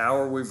the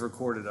hour we've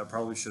recorded. I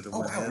probably should have. Oh,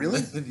 went wow, in.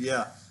 really?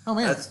 Yeah. Oh,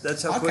 man.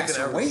 That's how quick Podcasts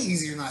an are hour. way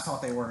easier than I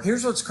thought they were.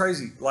 Here's what's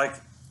crazy. Like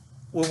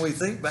when we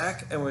think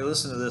back and we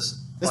listen to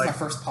this. This like, is my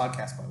first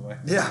podcast, by the way.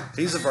 Yeah,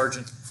 he's a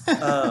virgin.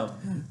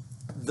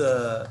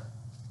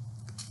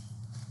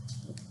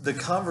 The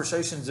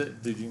conversations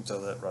that dude, you can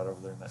throw that right over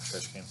there in that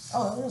trash can.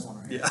 Oh, there is one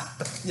right here.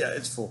 Yeah, yeah,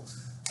 it's full.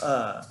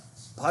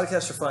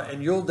 Podcasts are fun,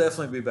 and you'll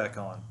definitely be back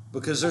on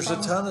because there's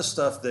a ton of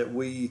stuff that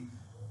we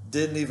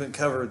didn't even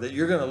cover that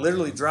you're going to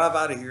literally drive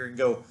out of here and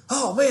go,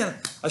 oh man,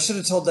 I should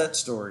have told that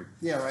story.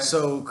 Yeah, right.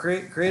 So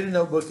create a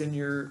notebook in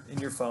your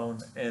phone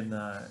and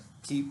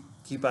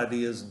keep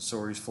ideas and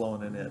stories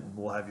flowing in it, and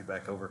we'll have you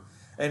back over.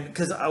 And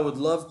because I would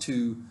love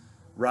to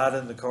ride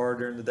in the car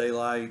during the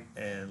daylight,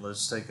 and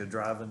let's take a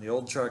drive in the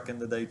old truck in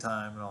the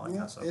daytime and all that kind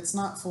Yeah, of stuff. it's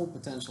not full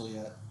potential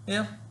yet.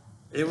 Yeah,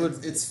 it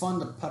would. It's fun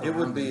to putt It around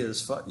would be in.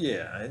 as fun,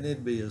 yeah, and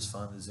it'd be as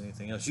fun as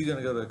anything else. You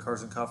gonna go to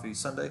Cars and Coffee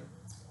Sunday?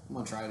 I'm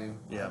going to try to.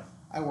 Yeah.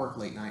 I work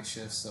late night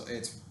shifts, so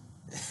it's...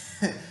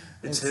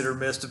 It's hit or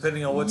miss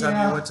depending on what time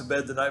Yeah. you went to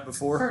bed the night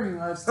before. Pretty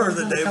much. Or There's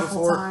the been day a couple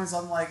before. times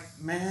I'm like,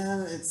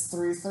 man, it's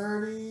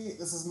 3:30.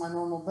 This is my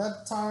normal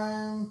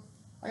bedtime.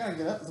 I gotta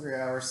get up in 3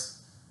 hours.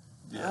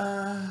 Do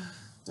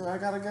I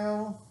gotta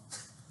go?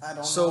 I don't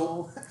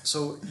know.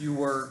 So you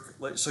work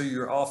like so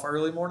you're off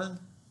early morning?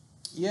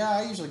 Yeah,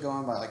 I usually go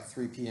in by like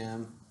 3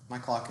 p.m. My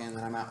clock in,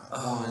 then I'm out at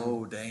 1.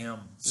 Oh damn!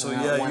 So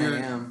Around yeah, 1 you're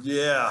a.m..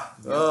 yeah.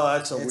 Yep. Oh,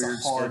 that's a It's weird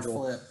a hard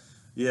schedule. flip.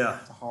 Yeah.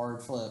 It's a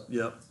hard flip.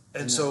 Yep.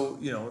 And And so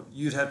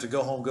you'd have to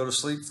go home, go to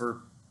sleep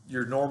for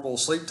your normal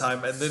sleep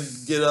time, and then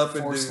get up and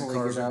do Forcefully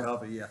Cars get and up.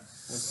 Coffee. Yeah.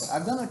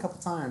 I've done it a couple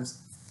times.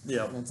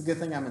 Yeah. And it's a good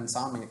thing I'm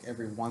insomniac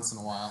every once in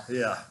a while.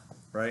 Yeah.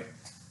 Right.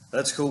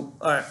 That's cool.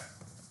 All right.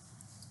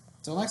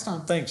 Till next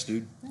time. Thanks,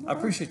 dude. no I problem.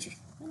 appreciate you.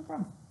 No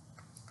problem.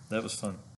 That was fun.